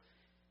 Well,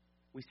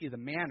 we see the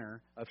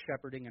manner of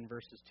shepherding in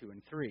verses 2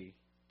 and 3.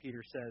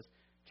 Peter says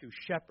to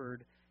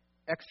shepherd,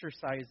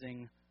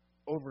 exercising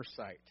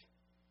oversight.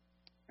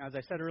 Now, as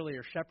I said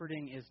earlier,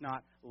 shepherding is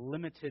not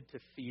limited to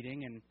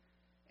feeding,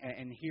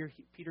 and here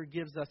Peter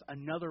gives us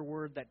another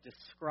word that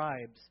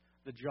describes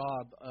the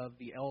job of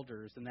the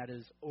elders, and that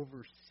is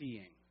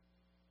overseeing.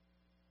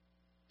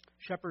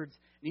 Shepherds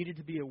needed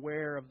to be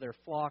aware of their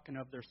flock and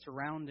of their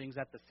surroundings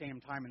at the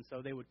same time, and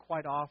so they would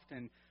quite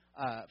often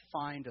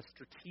find a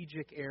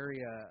strategic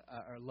area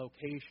or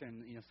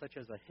location, such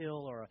as a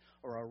hill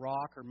or a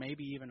rock or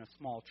maybe even a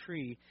small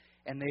tree,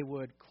 and they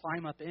would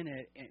climb up in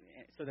it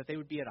so that they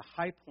would be at a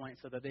high point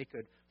so that they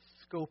could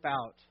scope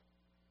out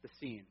the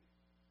scene.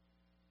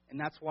 And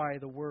that's why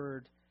the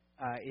word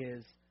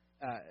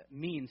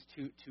means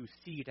to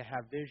see, to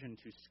have vision,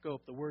 to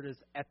scope. The word is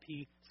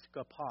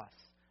episkopos.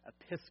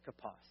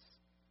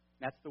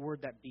 That's the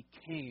word that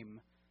became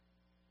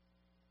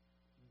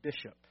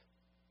bishop.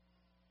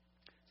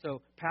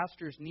 So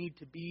pastors need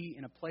to be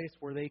in a place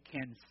where they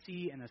can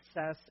see and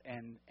assess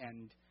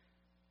and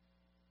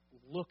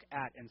look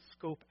at and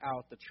scope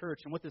out the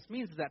church. And what this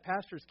means is that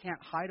pastors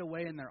can't hide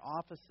away in their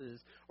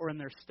offices or in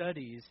their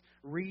studies,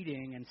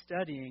 reading and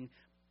studying,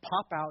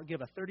 pop out,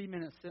 give a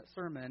 30-minute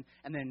sermon,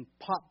 and then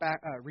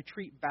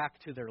retreat back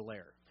to their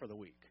lair for the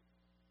week.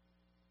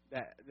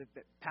 That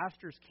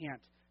pastors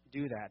can't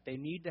do that. They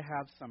need to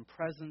have some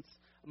presence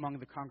among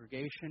the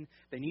congregation.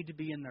 They need to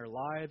be in their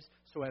lives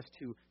so as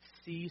to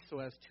see, so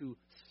as to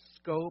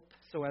scope,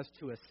 so as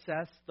to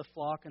assess the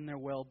flock and their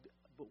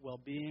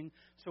well-being,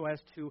 so as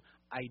to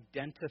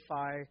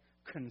identify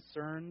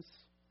concerns.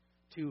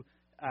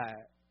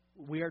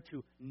 We are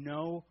to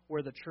know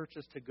where the church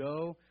is to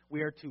go.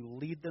 We are to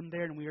lead them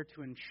there, and we are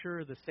to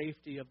ensure the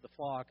safety of the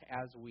flock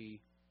as we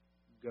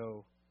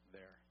go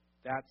there.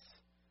 That's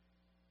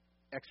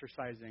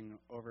exercising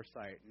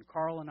oversight. And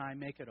Carl and I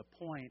make it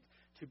a point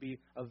to be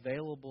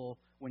available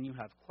when you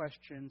have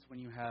questions, when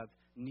you have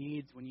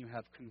needs, when you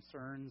have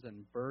concerns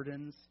and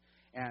burdens.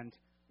 And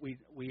we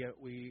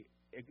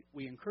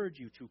encourage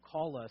you to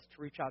call us,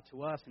 to reach out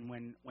to us. And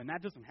when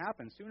that doesn't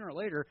happen, sooner or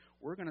later,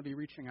 we're going to be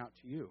reaching out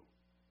to you.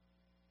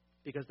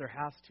 Because there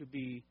has to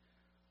be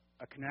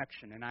a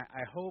connection. And I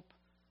hope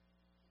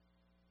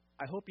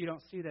you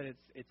don't see that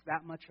it's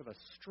that much of a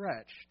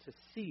stretch to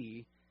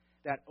see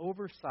that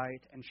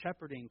oversight and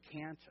shepherding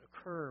can't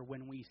occur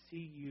when we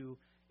see you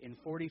in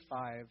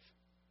 45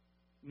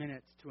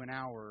 minutes to an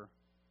hour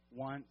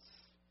once,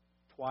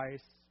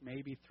 twice,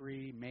 maybe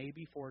 3,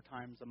 maybe 4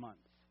 times a month.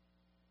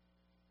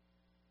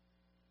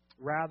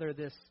 Rather,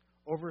 this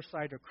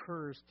oversight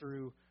occurs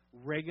through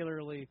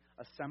regularly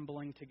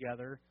assembling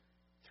together,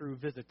 through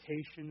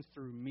visitations,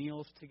 through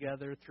meals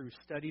together, through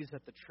studies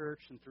at the church,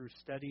 and through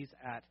studies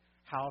at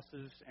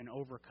houses and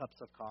over cups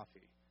of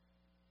coffee.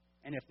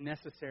 And if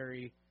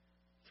necessary,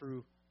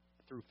 through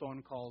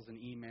phone calls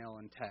and email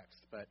and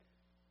text. But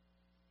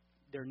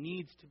there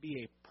needs to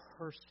be a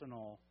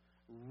personal,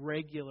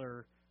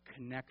 regular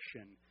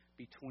connection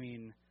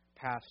between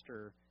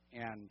pastor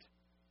and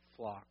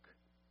flock.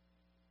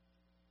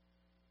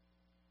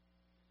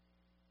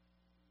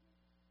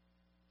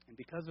 And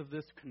because of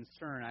this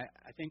concern,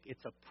 I think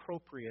it's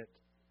appropriate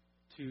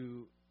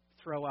to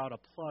throw out a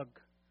plug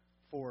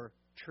for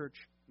church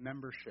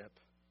membership.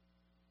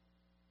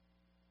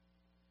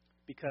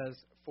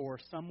 Because for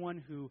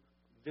someone who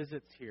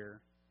visits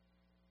here,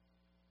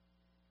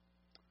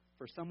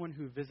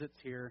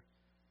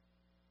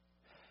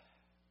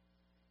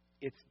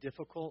 it's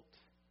difficult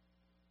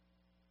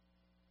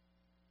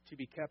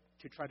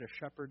to try to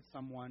shepherd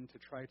someone, to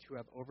try to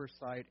have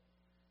oversight,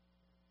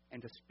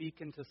 and to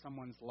speak into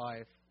someone's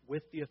life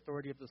with the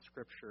authority of the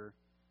Scripture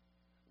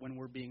when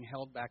we're being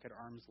held back at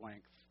arm's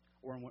length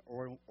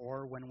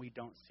or when we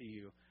don't see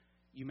you.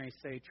 You may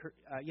say,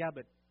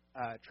 but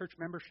church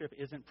membership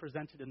isn't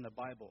presented in the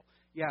Bible.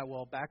 Yeah,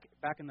 well,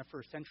 back in the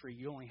first century,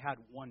 you only had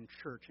one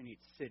church in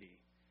each city.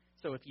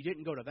 So if you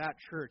didn't go to that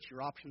church,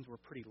 your options were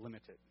pretty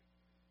limited.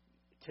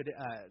 Today,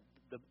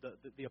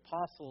 the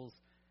apostles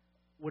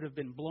would have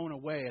been blown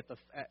away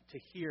to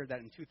hear that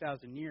in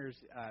 2,000 years,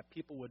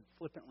 people would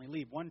flippantly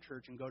leave one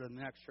church and go to the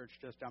next church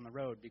just down the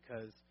road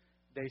because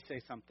they say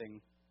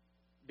something,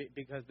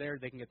 because there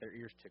they can get their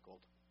ears tickled.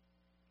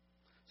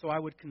 So I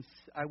would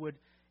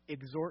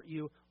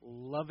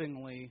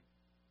lovingly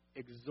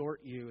exhort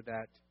you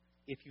that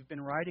if you've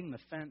been riding the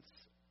fence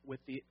with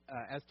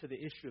as to the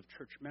issue of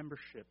church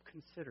membership,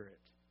 consider it.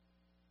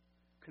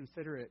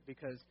 Consider it,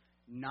 because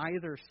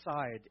neither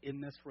side in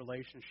this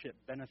relationship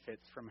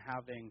benefits from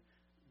having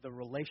the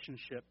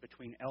relationship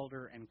between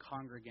elder and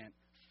congregant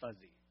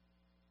fuzzy.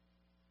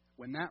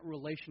 When that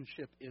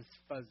relationship is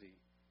fuzzy,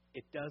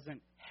 it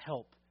doesn't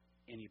help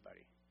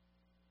anybody.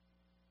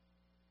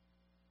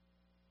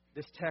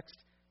 This text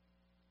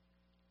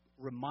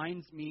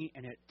reminds me,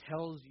 and it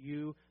tells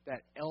you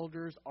that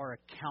elders are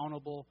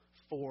accountable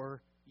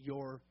for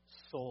your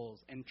souls.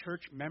 And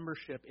church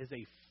membership is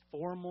a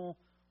formal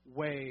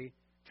way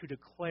to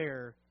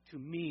declare to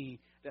me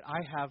that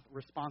I have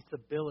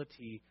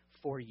responsibility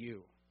for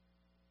you.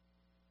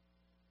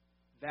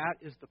 That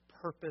is the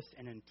purpose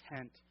and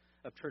intent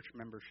of church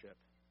membership.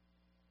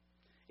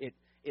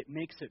 It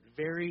makes it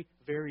very,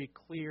 very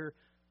clear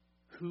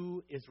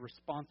who is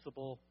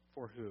responsible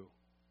for who.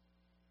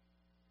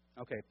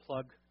 Okay,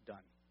 plug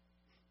done.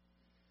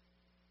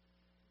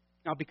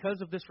 Now,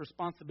 because of this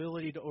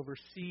responsibility to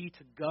oversee,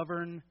 to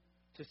govern,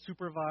 to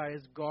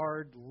supervise,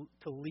 guard,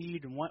 to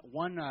lead, and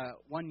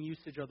one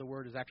usage of the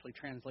word is actually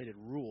translated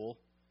rule,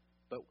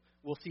 but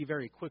we'll see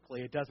very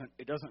quickly it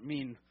doesn't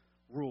mean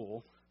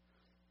rule.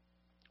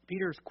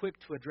 Peter is quick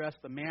to address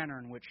the manner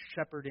in which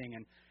shepherding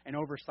and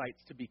oversight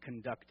is to be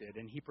conducted,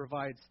 and he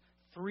provides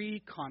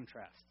three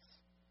contrasts.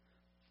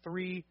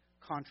 Three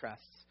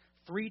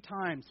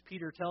times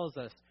Peter tells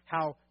us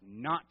how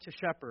not to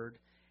shepherd,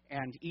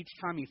 and each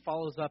time he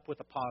follows up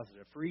with a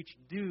positive. For each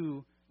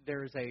do,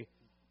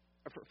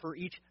 for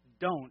each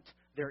don't,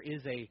 there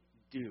is a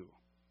do.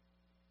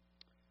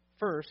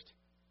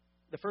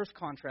 The first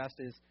contrast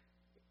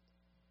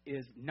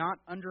is not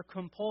under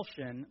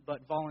compulsion,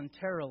 but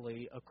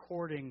voluntarily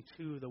according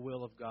to the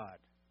will of God.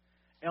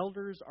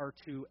 Elders are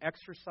to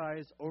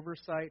exercise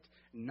oversight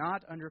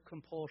not under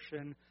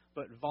compulsion,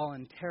 but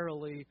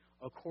voluntarily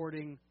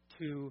according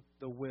to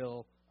the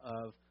will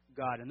of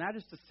God. And that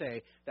is to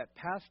say that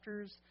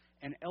pastors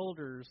and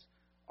elders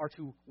are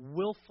to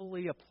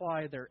willfully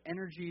apply their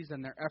energies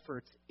and their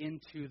efforts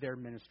into their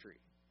ministry.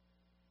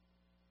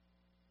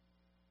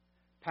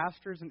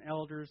 Pastors and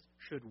elders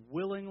should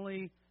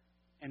willingly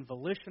and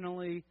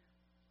volitionally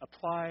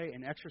apply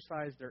and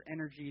exercise their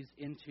energies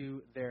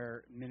into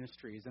their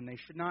ministries. And they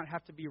should not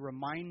have to be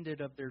reminded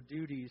of their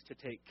duties to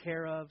take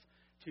care of,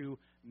 to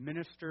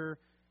minister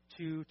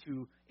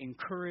to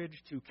encourage,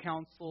 to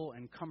counsel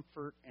and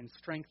comfort and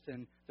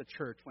strengthen the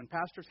church. When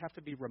pastors have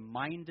to be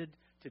reminded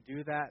to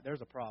do that,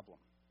 there's a problem.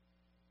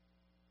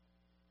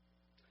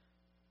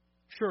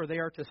 Sure, they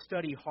are to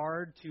study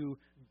hard, to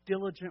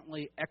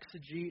diligently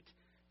exegete,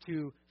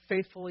 to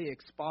faithfully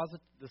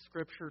exposit the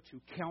Scripture, to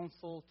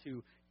counsel,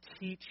 to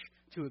teach,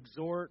 to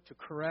exhort, to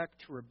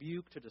correct, to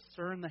rebuke, to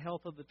discern the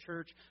health of the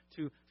church,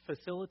 to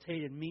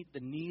facilitate and meet the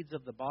needs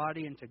of the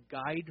body, and to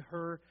guide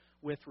her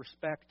with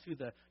respect to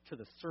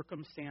the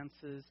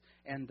circumstances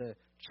and the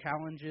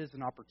challenges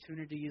and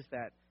opportunities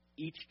that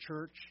each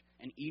church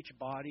and each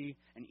body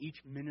and each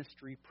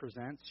ministry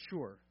presents.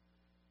 Sure,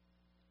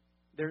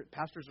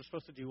 pastors are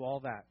supposed to do all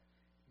that.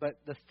 But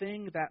the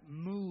thing that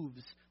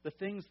moves, the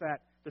thing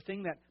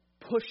that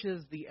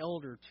pushes the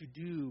elder to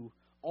do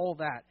all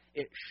that,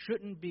 it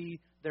shouldn't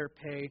be their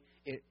pay,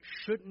 it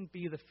shouldn't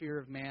be the fear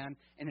of man,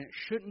 and it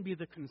shouldn't be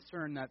the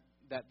concern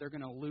that they're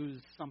going to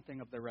lose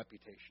something of their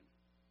reputation.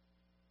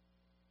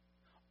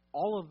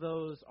 All of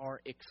those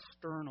are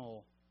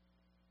external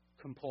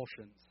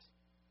compulsions.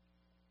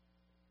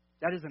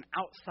 That is an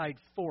outside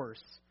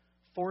force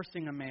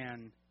forcing a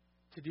man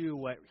to do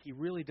what he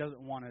really doesn't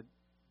want to,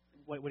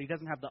 what he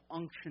doesn't have the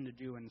unction to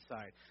do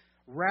inside.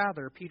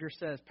 Rather, Peter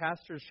says,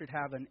 pastors should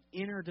have an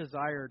inner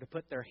desire to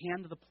put their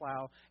hand to the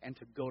plow and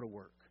to go to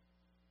work.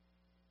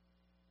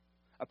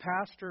 A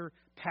pastor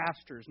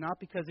pastors, not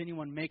because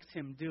anyone makes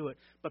him do it,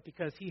 but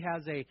because he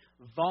has a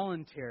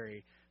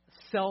voluntary,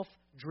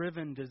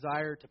 self-driven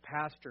desire to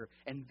pastor.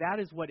 And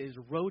that is what is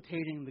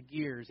rotating the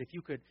gears. If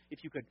you could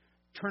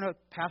turn a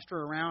pastor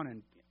around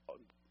and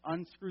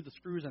unscrew the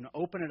screws and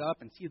open it up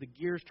and see the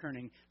gears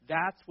turning,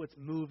 that's what's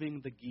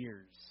moving the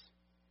gears.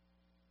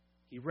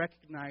 He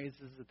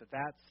recognizes that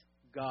that's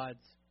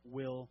God's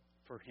will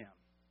for him.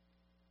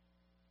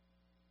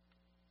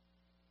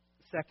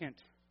 The second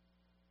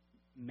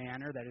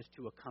manner that is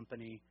to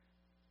accompany,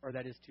 or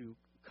that is to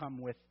come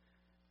with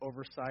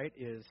oversight,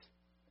 is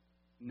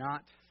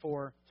not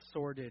for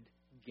sordid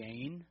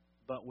gain,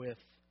 but with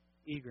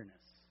eagerness.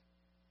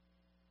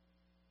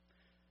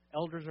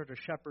 Elders are to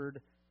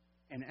shepherd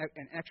and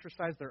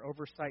exercise their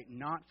oversight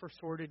not for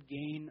sordid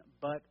gain,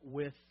 but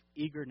with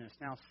eagerness.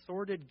 Now,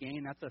 sordid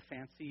gain, that's a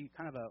fancy,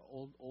 kind of a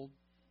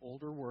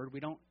older word. We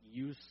don't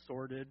use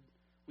sordid.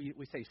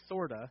 We say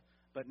sorta,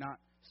 but not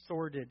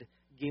sordid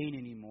gain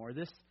anymore.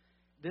 This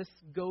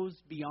goes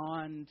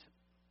beyond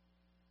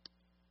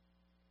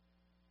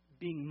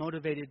being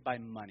motivated by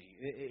money.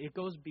 It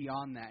goes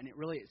beyond that, and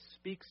it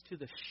speaks to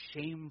the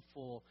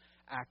shameful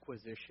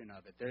acquisition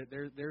of it.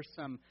 There's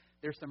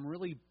some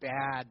really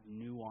bad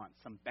nuance,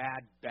 some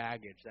bad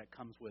baggage that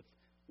comes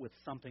with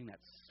something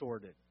that's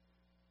sordid.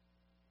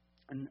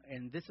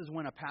 And this is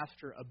when a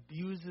pastor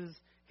abuses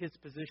his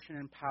position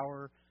and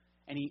power,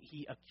 and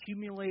he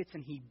accumulates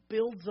and he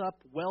builds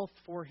up wealth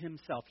for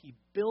himself. He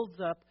builds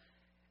up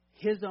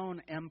his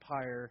own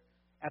empire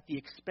at the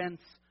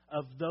expense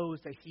of those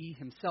that he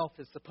himself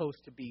is supposed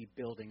to be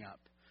building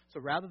up. So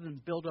rather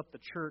than build up the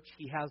church,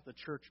 he has the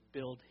church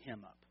build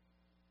him up.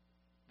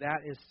 That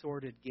is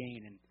sordid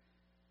gain. And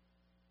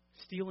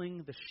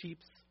stealing the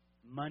sheep's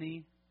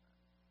money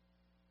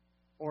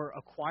or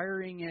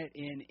acquiring it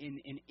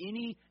in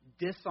any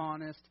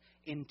dishonest,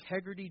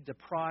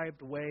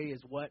 integrity-deprived way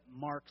is what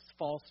marks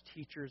false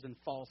teachers and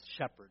false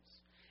shepherds.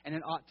 And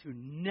it ought to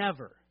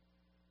never,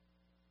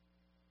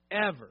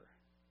 ever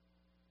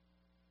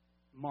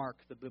mark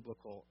the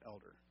biblical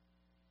elder.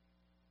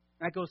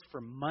 That goes for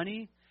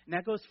money, and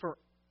that goes for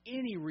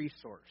any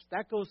resource.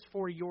 That goes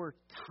for your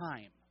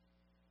time.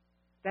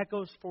 That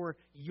goes for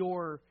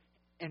your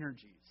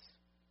energies.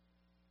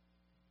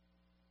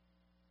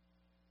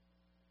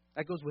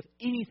 That goes with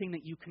anything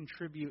that you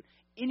contribute,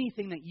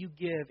 anything that you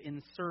give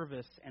in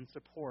service and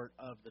support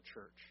of the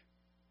church.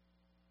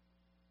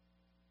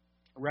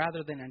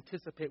 Rather than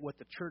anticipate what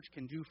the church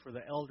can do for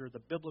the elder, the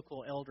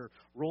biblical elder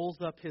rolls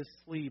up his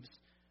sleeves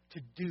to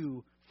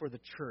do for the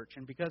church.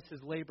 And because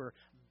his labor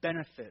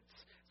benefits,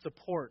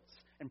 supports,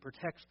 and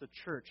protects the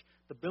church,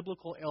 the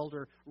biblical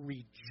elder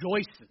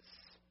rejoices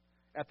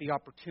at the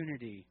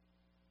opportunity,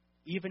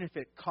 even if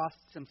it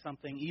costs him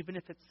something, even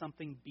if it's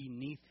something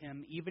beneath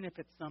him, even if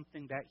it's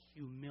something that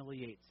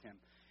humiliates him.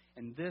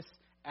 And this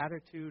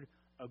attitude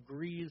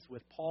agrees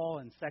with Paul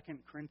in 2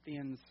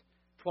 Corinthians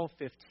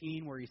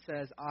 12:15, where he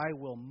says, I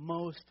will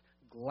most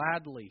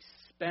gladly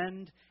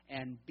spend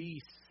and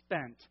be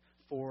spent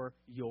for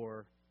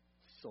your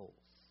souls.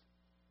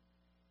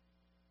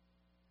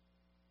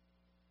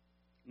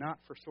 Not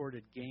for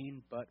sordid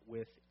gain, but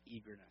with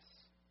eagerness.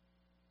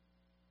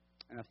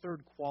 And a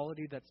third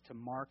quality that's to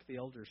mark the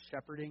elder's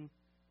shepherding,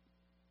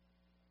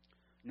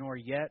 nor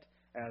yet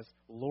as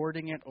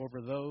lording it over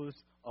those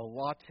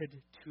allotted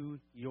to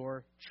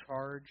your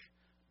charge,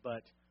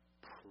 but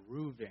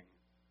proving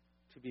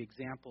to be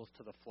examples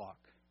to the flock.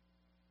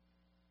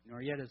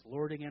 Nor yet as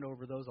lording it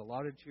over those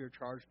allotted to your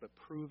charge, but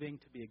proving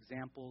to be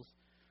examples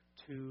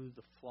to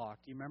the flock.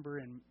 Do you remember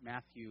in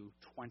Matthew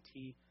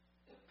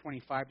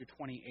 20:25 to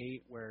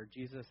 28, where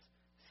Jesus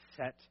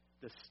set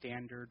the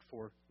standard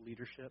for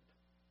leadership?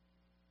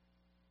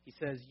 He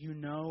says,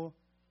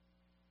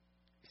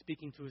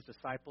 speaking to his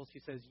disciples, he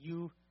says,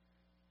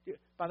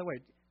 by the way,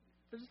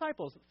 the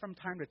disciples, from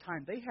time to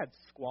time, they had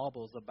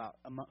squabbles about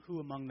who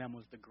among them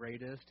was the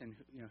greatest and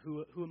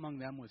who among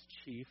them was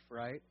chief,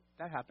 right?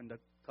 That happened a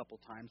couple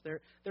times.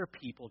 They're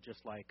people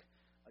just like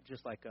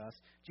us.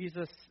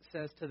 Jesus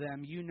says to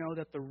them, you know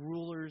that the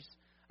rulers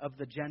of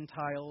the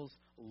Gentiles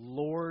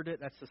lord it.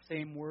 That's the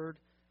same word.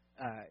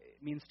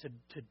 It means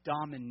to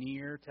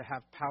domineer, to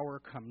have power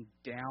come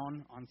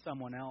down on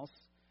someone else.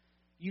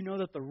 You know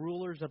that the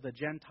rulers of the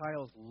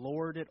Gentiles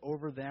lord it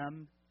over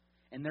them,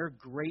 and their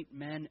great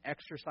men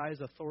exercise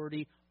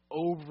authority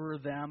over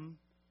them.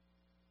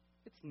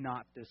 It's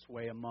not this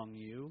way among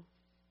you.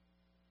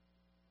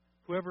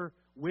 Whoever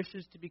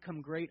wishes to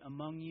become great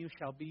among you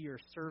shall be your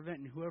servant,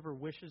 and whoever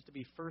wishes to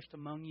be first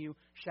among you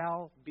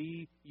shall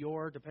be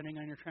your, depending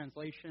on your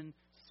translation,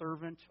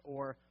 servant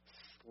or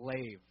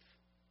slave.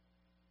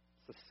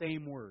 It's the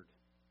same word.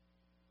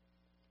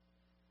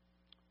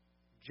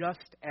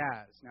 Just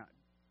as. Now,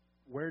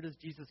 where does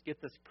Jesus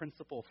get this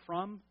principle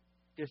from?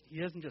 He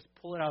doesn't just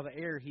pull it out of the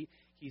air.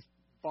 He's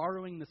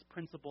borrowing this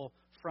principle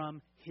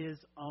from his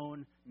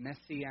own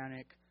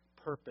messianic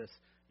purpose.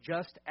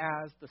 Just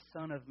as the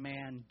Son of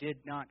Man did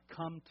not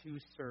come to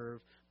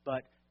serve,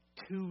 but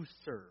to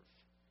serve.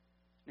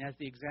 And as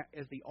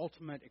the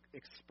ultimate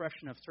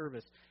expression of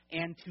service,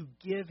 and to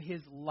give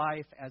his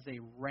life as a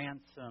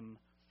ransom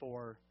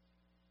for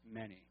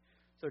many.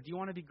 So do you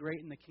want to be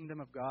great in the kingdom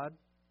of God?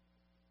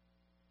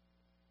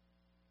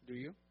 Do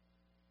you?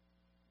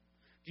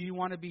 Do you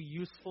want to be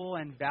useful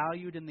and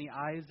valued in the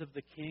eyes of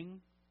the King?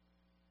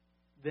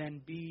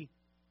 Then be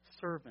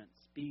servants,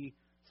 be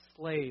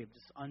slaves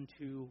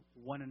unto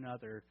one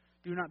another.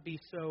 Do not be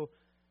so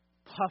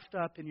puffed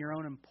up in your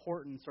own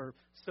importance or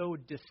so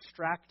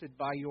distracted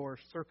by your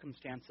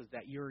circumstances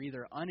that you're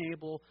either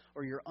unable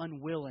or you're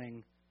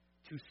unwilling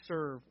to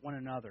serve one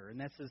another.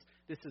 And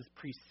this is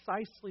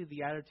precisely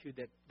the attitude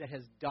that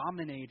has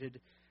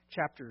dominated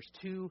chapters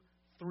 2,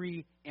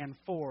 3, and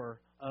 4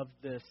 of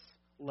this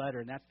letter.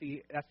 And that's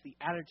the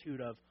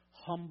attitude of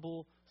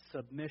humble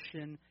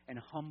submission and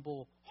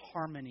humble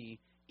harmony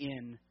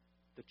in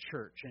the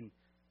church. And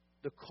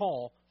the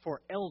call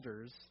for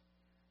elders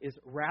is,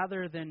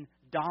 rather than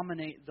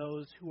dominate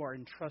those who are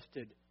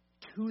entrusted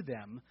to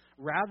them,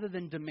 rather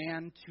than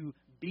demand to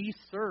be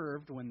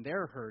served when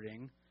they're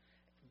hurting,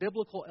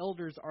 biblical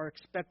elders are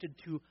expected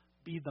to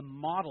be the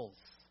models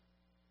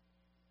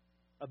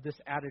of this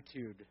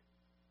attitude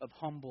of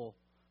humble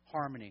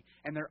harmony.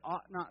 And there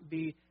ought not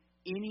be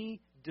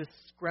any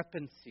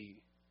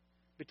discrepancy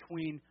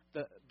between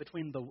the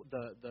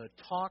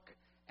talk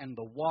and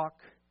the walk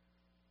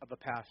of a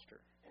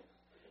pastor.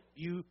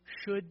 You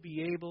should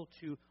be able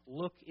to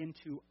look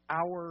into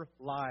our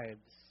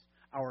lives,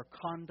 our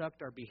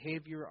conduct, our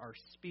behavior, our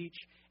speech,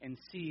 and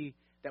see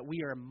that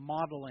we are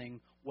modeling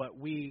what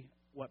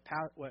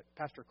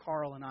Pastor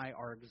Carl and I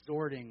are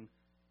exhorting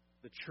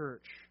the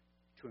church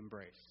to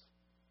embrace.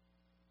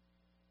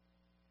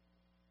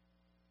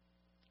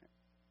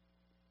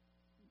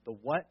 The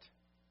what,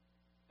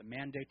 the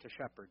mandate to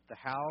shepherd. The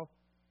how,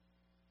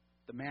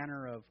 the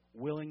manner of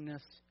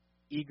willingness,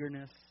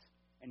 eagerness,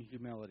 and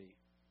humility.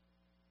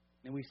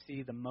 Then we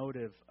see the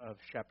motive of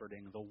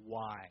shepherding, the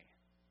why.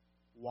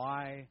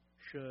 Why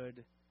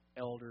should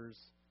elders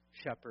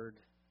shepherd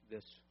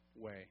this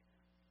way?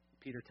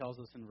 Peter tells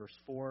us in verse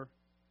 4,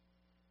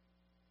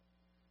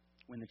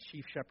 when the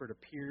chief shepherd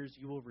appears,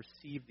 you will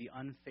receive the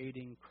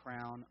unfading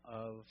crown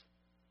of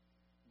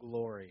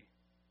glory.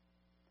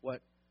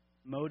 What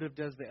motive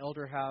does the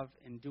elder have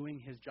in doing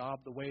his job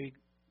the way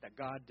that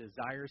God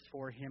desires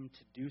for him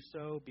to do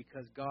so?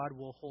 Because God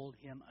will hold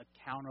him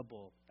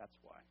accountable. That's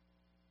why.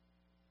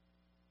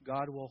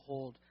 God will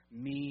hold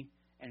me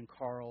and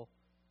Carl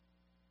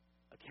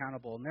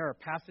accountable. And there are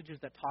passages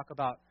that talk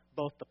about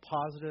both the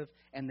positive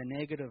and the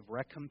negative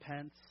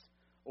recompense,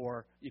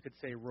 or you could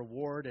say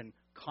reward and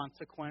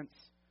consequence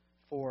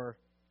for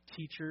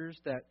teachers,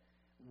 that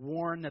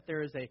warn that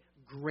there is a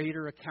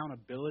greater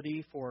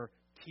accountability for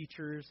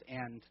teachers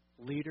and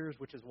leaders,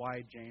 which is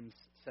why James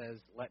says,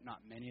 let not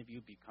many of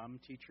you become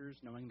teachers,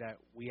 knowing that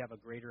we have a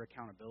greater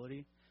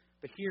accountability.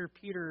 But here,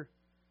 Peter's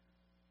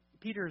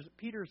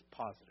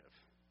positive.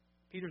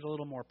 Peter's a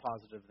little more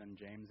positive than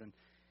James, and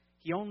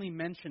he only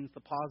mentions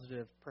the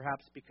positive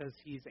perhaps because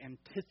he's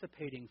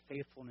anticipating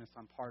faithfulness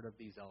on part of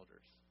these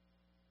elders.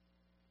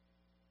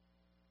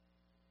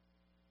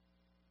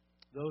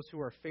 Those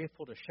who are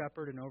faithful to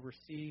shepherd and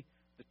oversee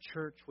the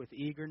church with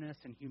eagerness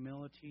and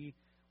humility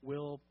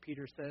will,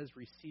 Peter says,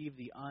 receive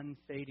the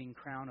unfading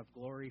crown of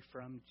glory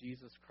from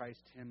Jesus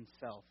Christ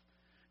himself.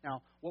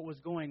 Now, what was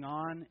going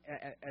on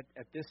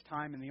at this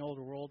time in the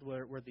older world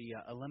were the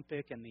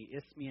Olympic and the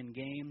Isthmian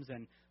Games,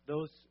 and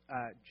those,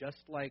 just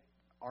like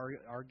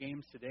our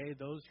games today,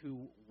 those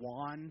who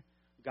won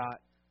got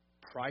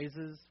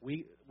prizes.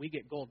 We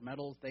get gold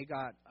medals. They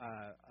got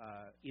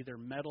either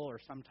medal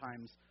or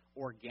sometimes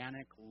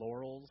organic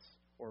laurels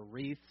or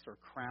wreaths or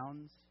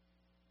crowns.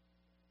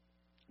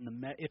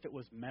 And if it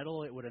was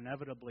metal, it would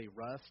inevitably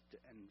rust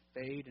and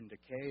fade and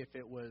decay. If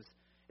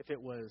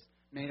it was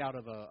made out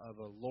of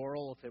a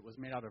laurel, if it was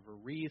made out of a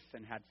wreath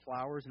and had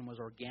flowers and was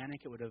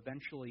organic,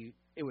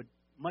 it would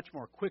much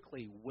more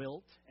quickly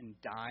wilt and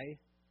die.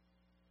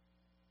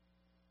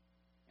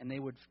 And they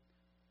would,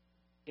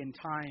 in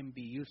time,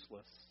 be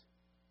useless.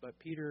 But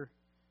Peter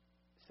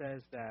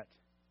says that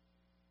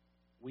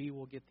we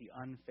will get the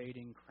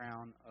unfading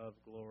crown of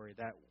glory.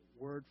 That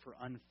word for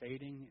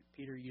unfading,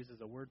 Peter uses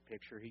a word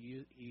picture.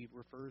 He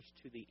refers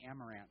to the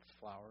amaranth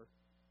flower,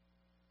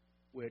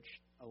 which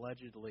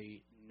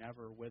allegedly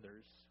never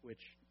withers,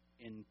 which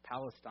in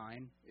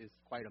Palestine is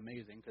quite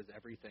amazing because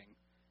everything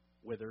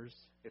withers.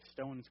 If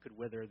stones could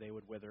wither, they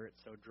would wither.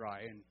 It's so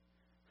dry and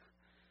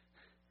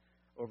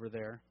over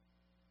there.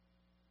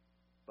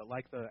 But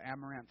like the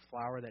amaranth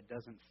flower that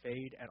doesn't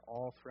fade at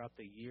all throughout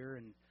the year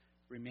and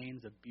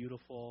remains a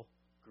beautiful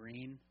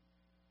green,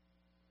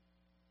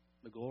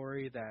 the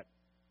glory that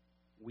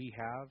we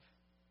have,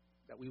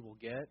 that we will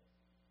get,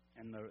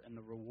 and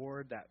the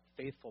reward that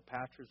faithful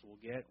pastors will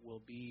get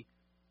will be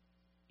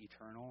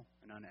eternal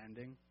and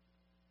unending.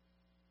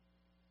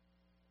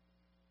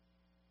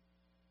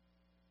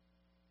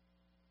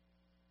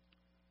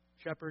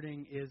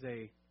 Shepherding is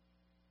a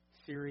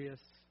serious,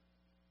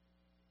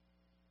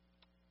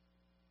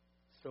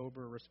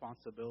 sober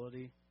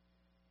responsibility.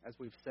 As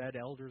we've said,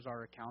 elders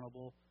are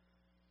accountable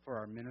for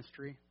our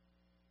ministry.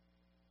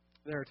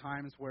 There are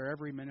times where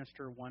every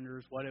minister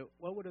wonders what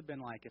would have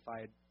been like if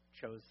I had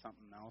chose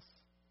something else.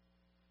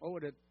 What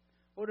would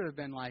it have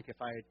been like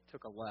if I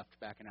took a left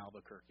back in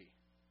Albuquerque?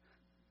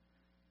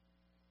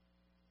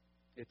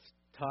 It's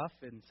tough,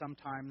 and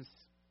sometimes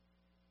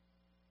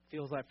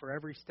feels like for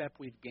every step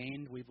we've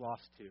gained, we've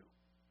lost two.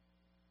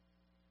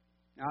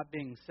 That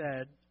being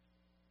said,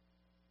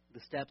 the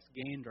steps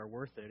gained are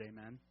worth it,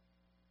 amen?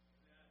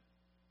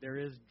 There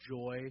is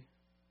joy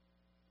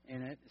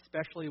in it,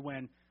 especially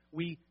when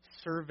we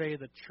survey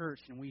the church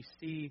and we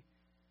see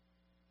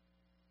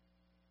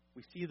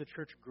the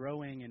church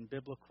growing in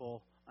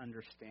biblical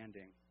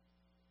understanding.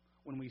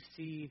 When we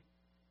see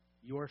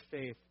your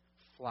faith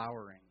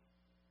flowering.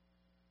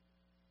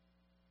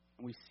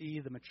 and we see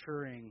the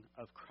maturing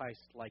of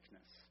Christ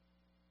likeness.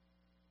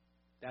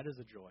 That is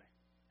a joy,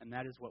 and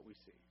that is what we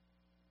see.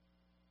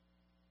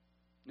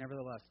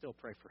 Nevertheless, still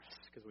pray for us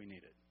because we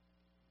need it.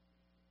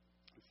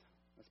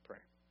 Let's pray.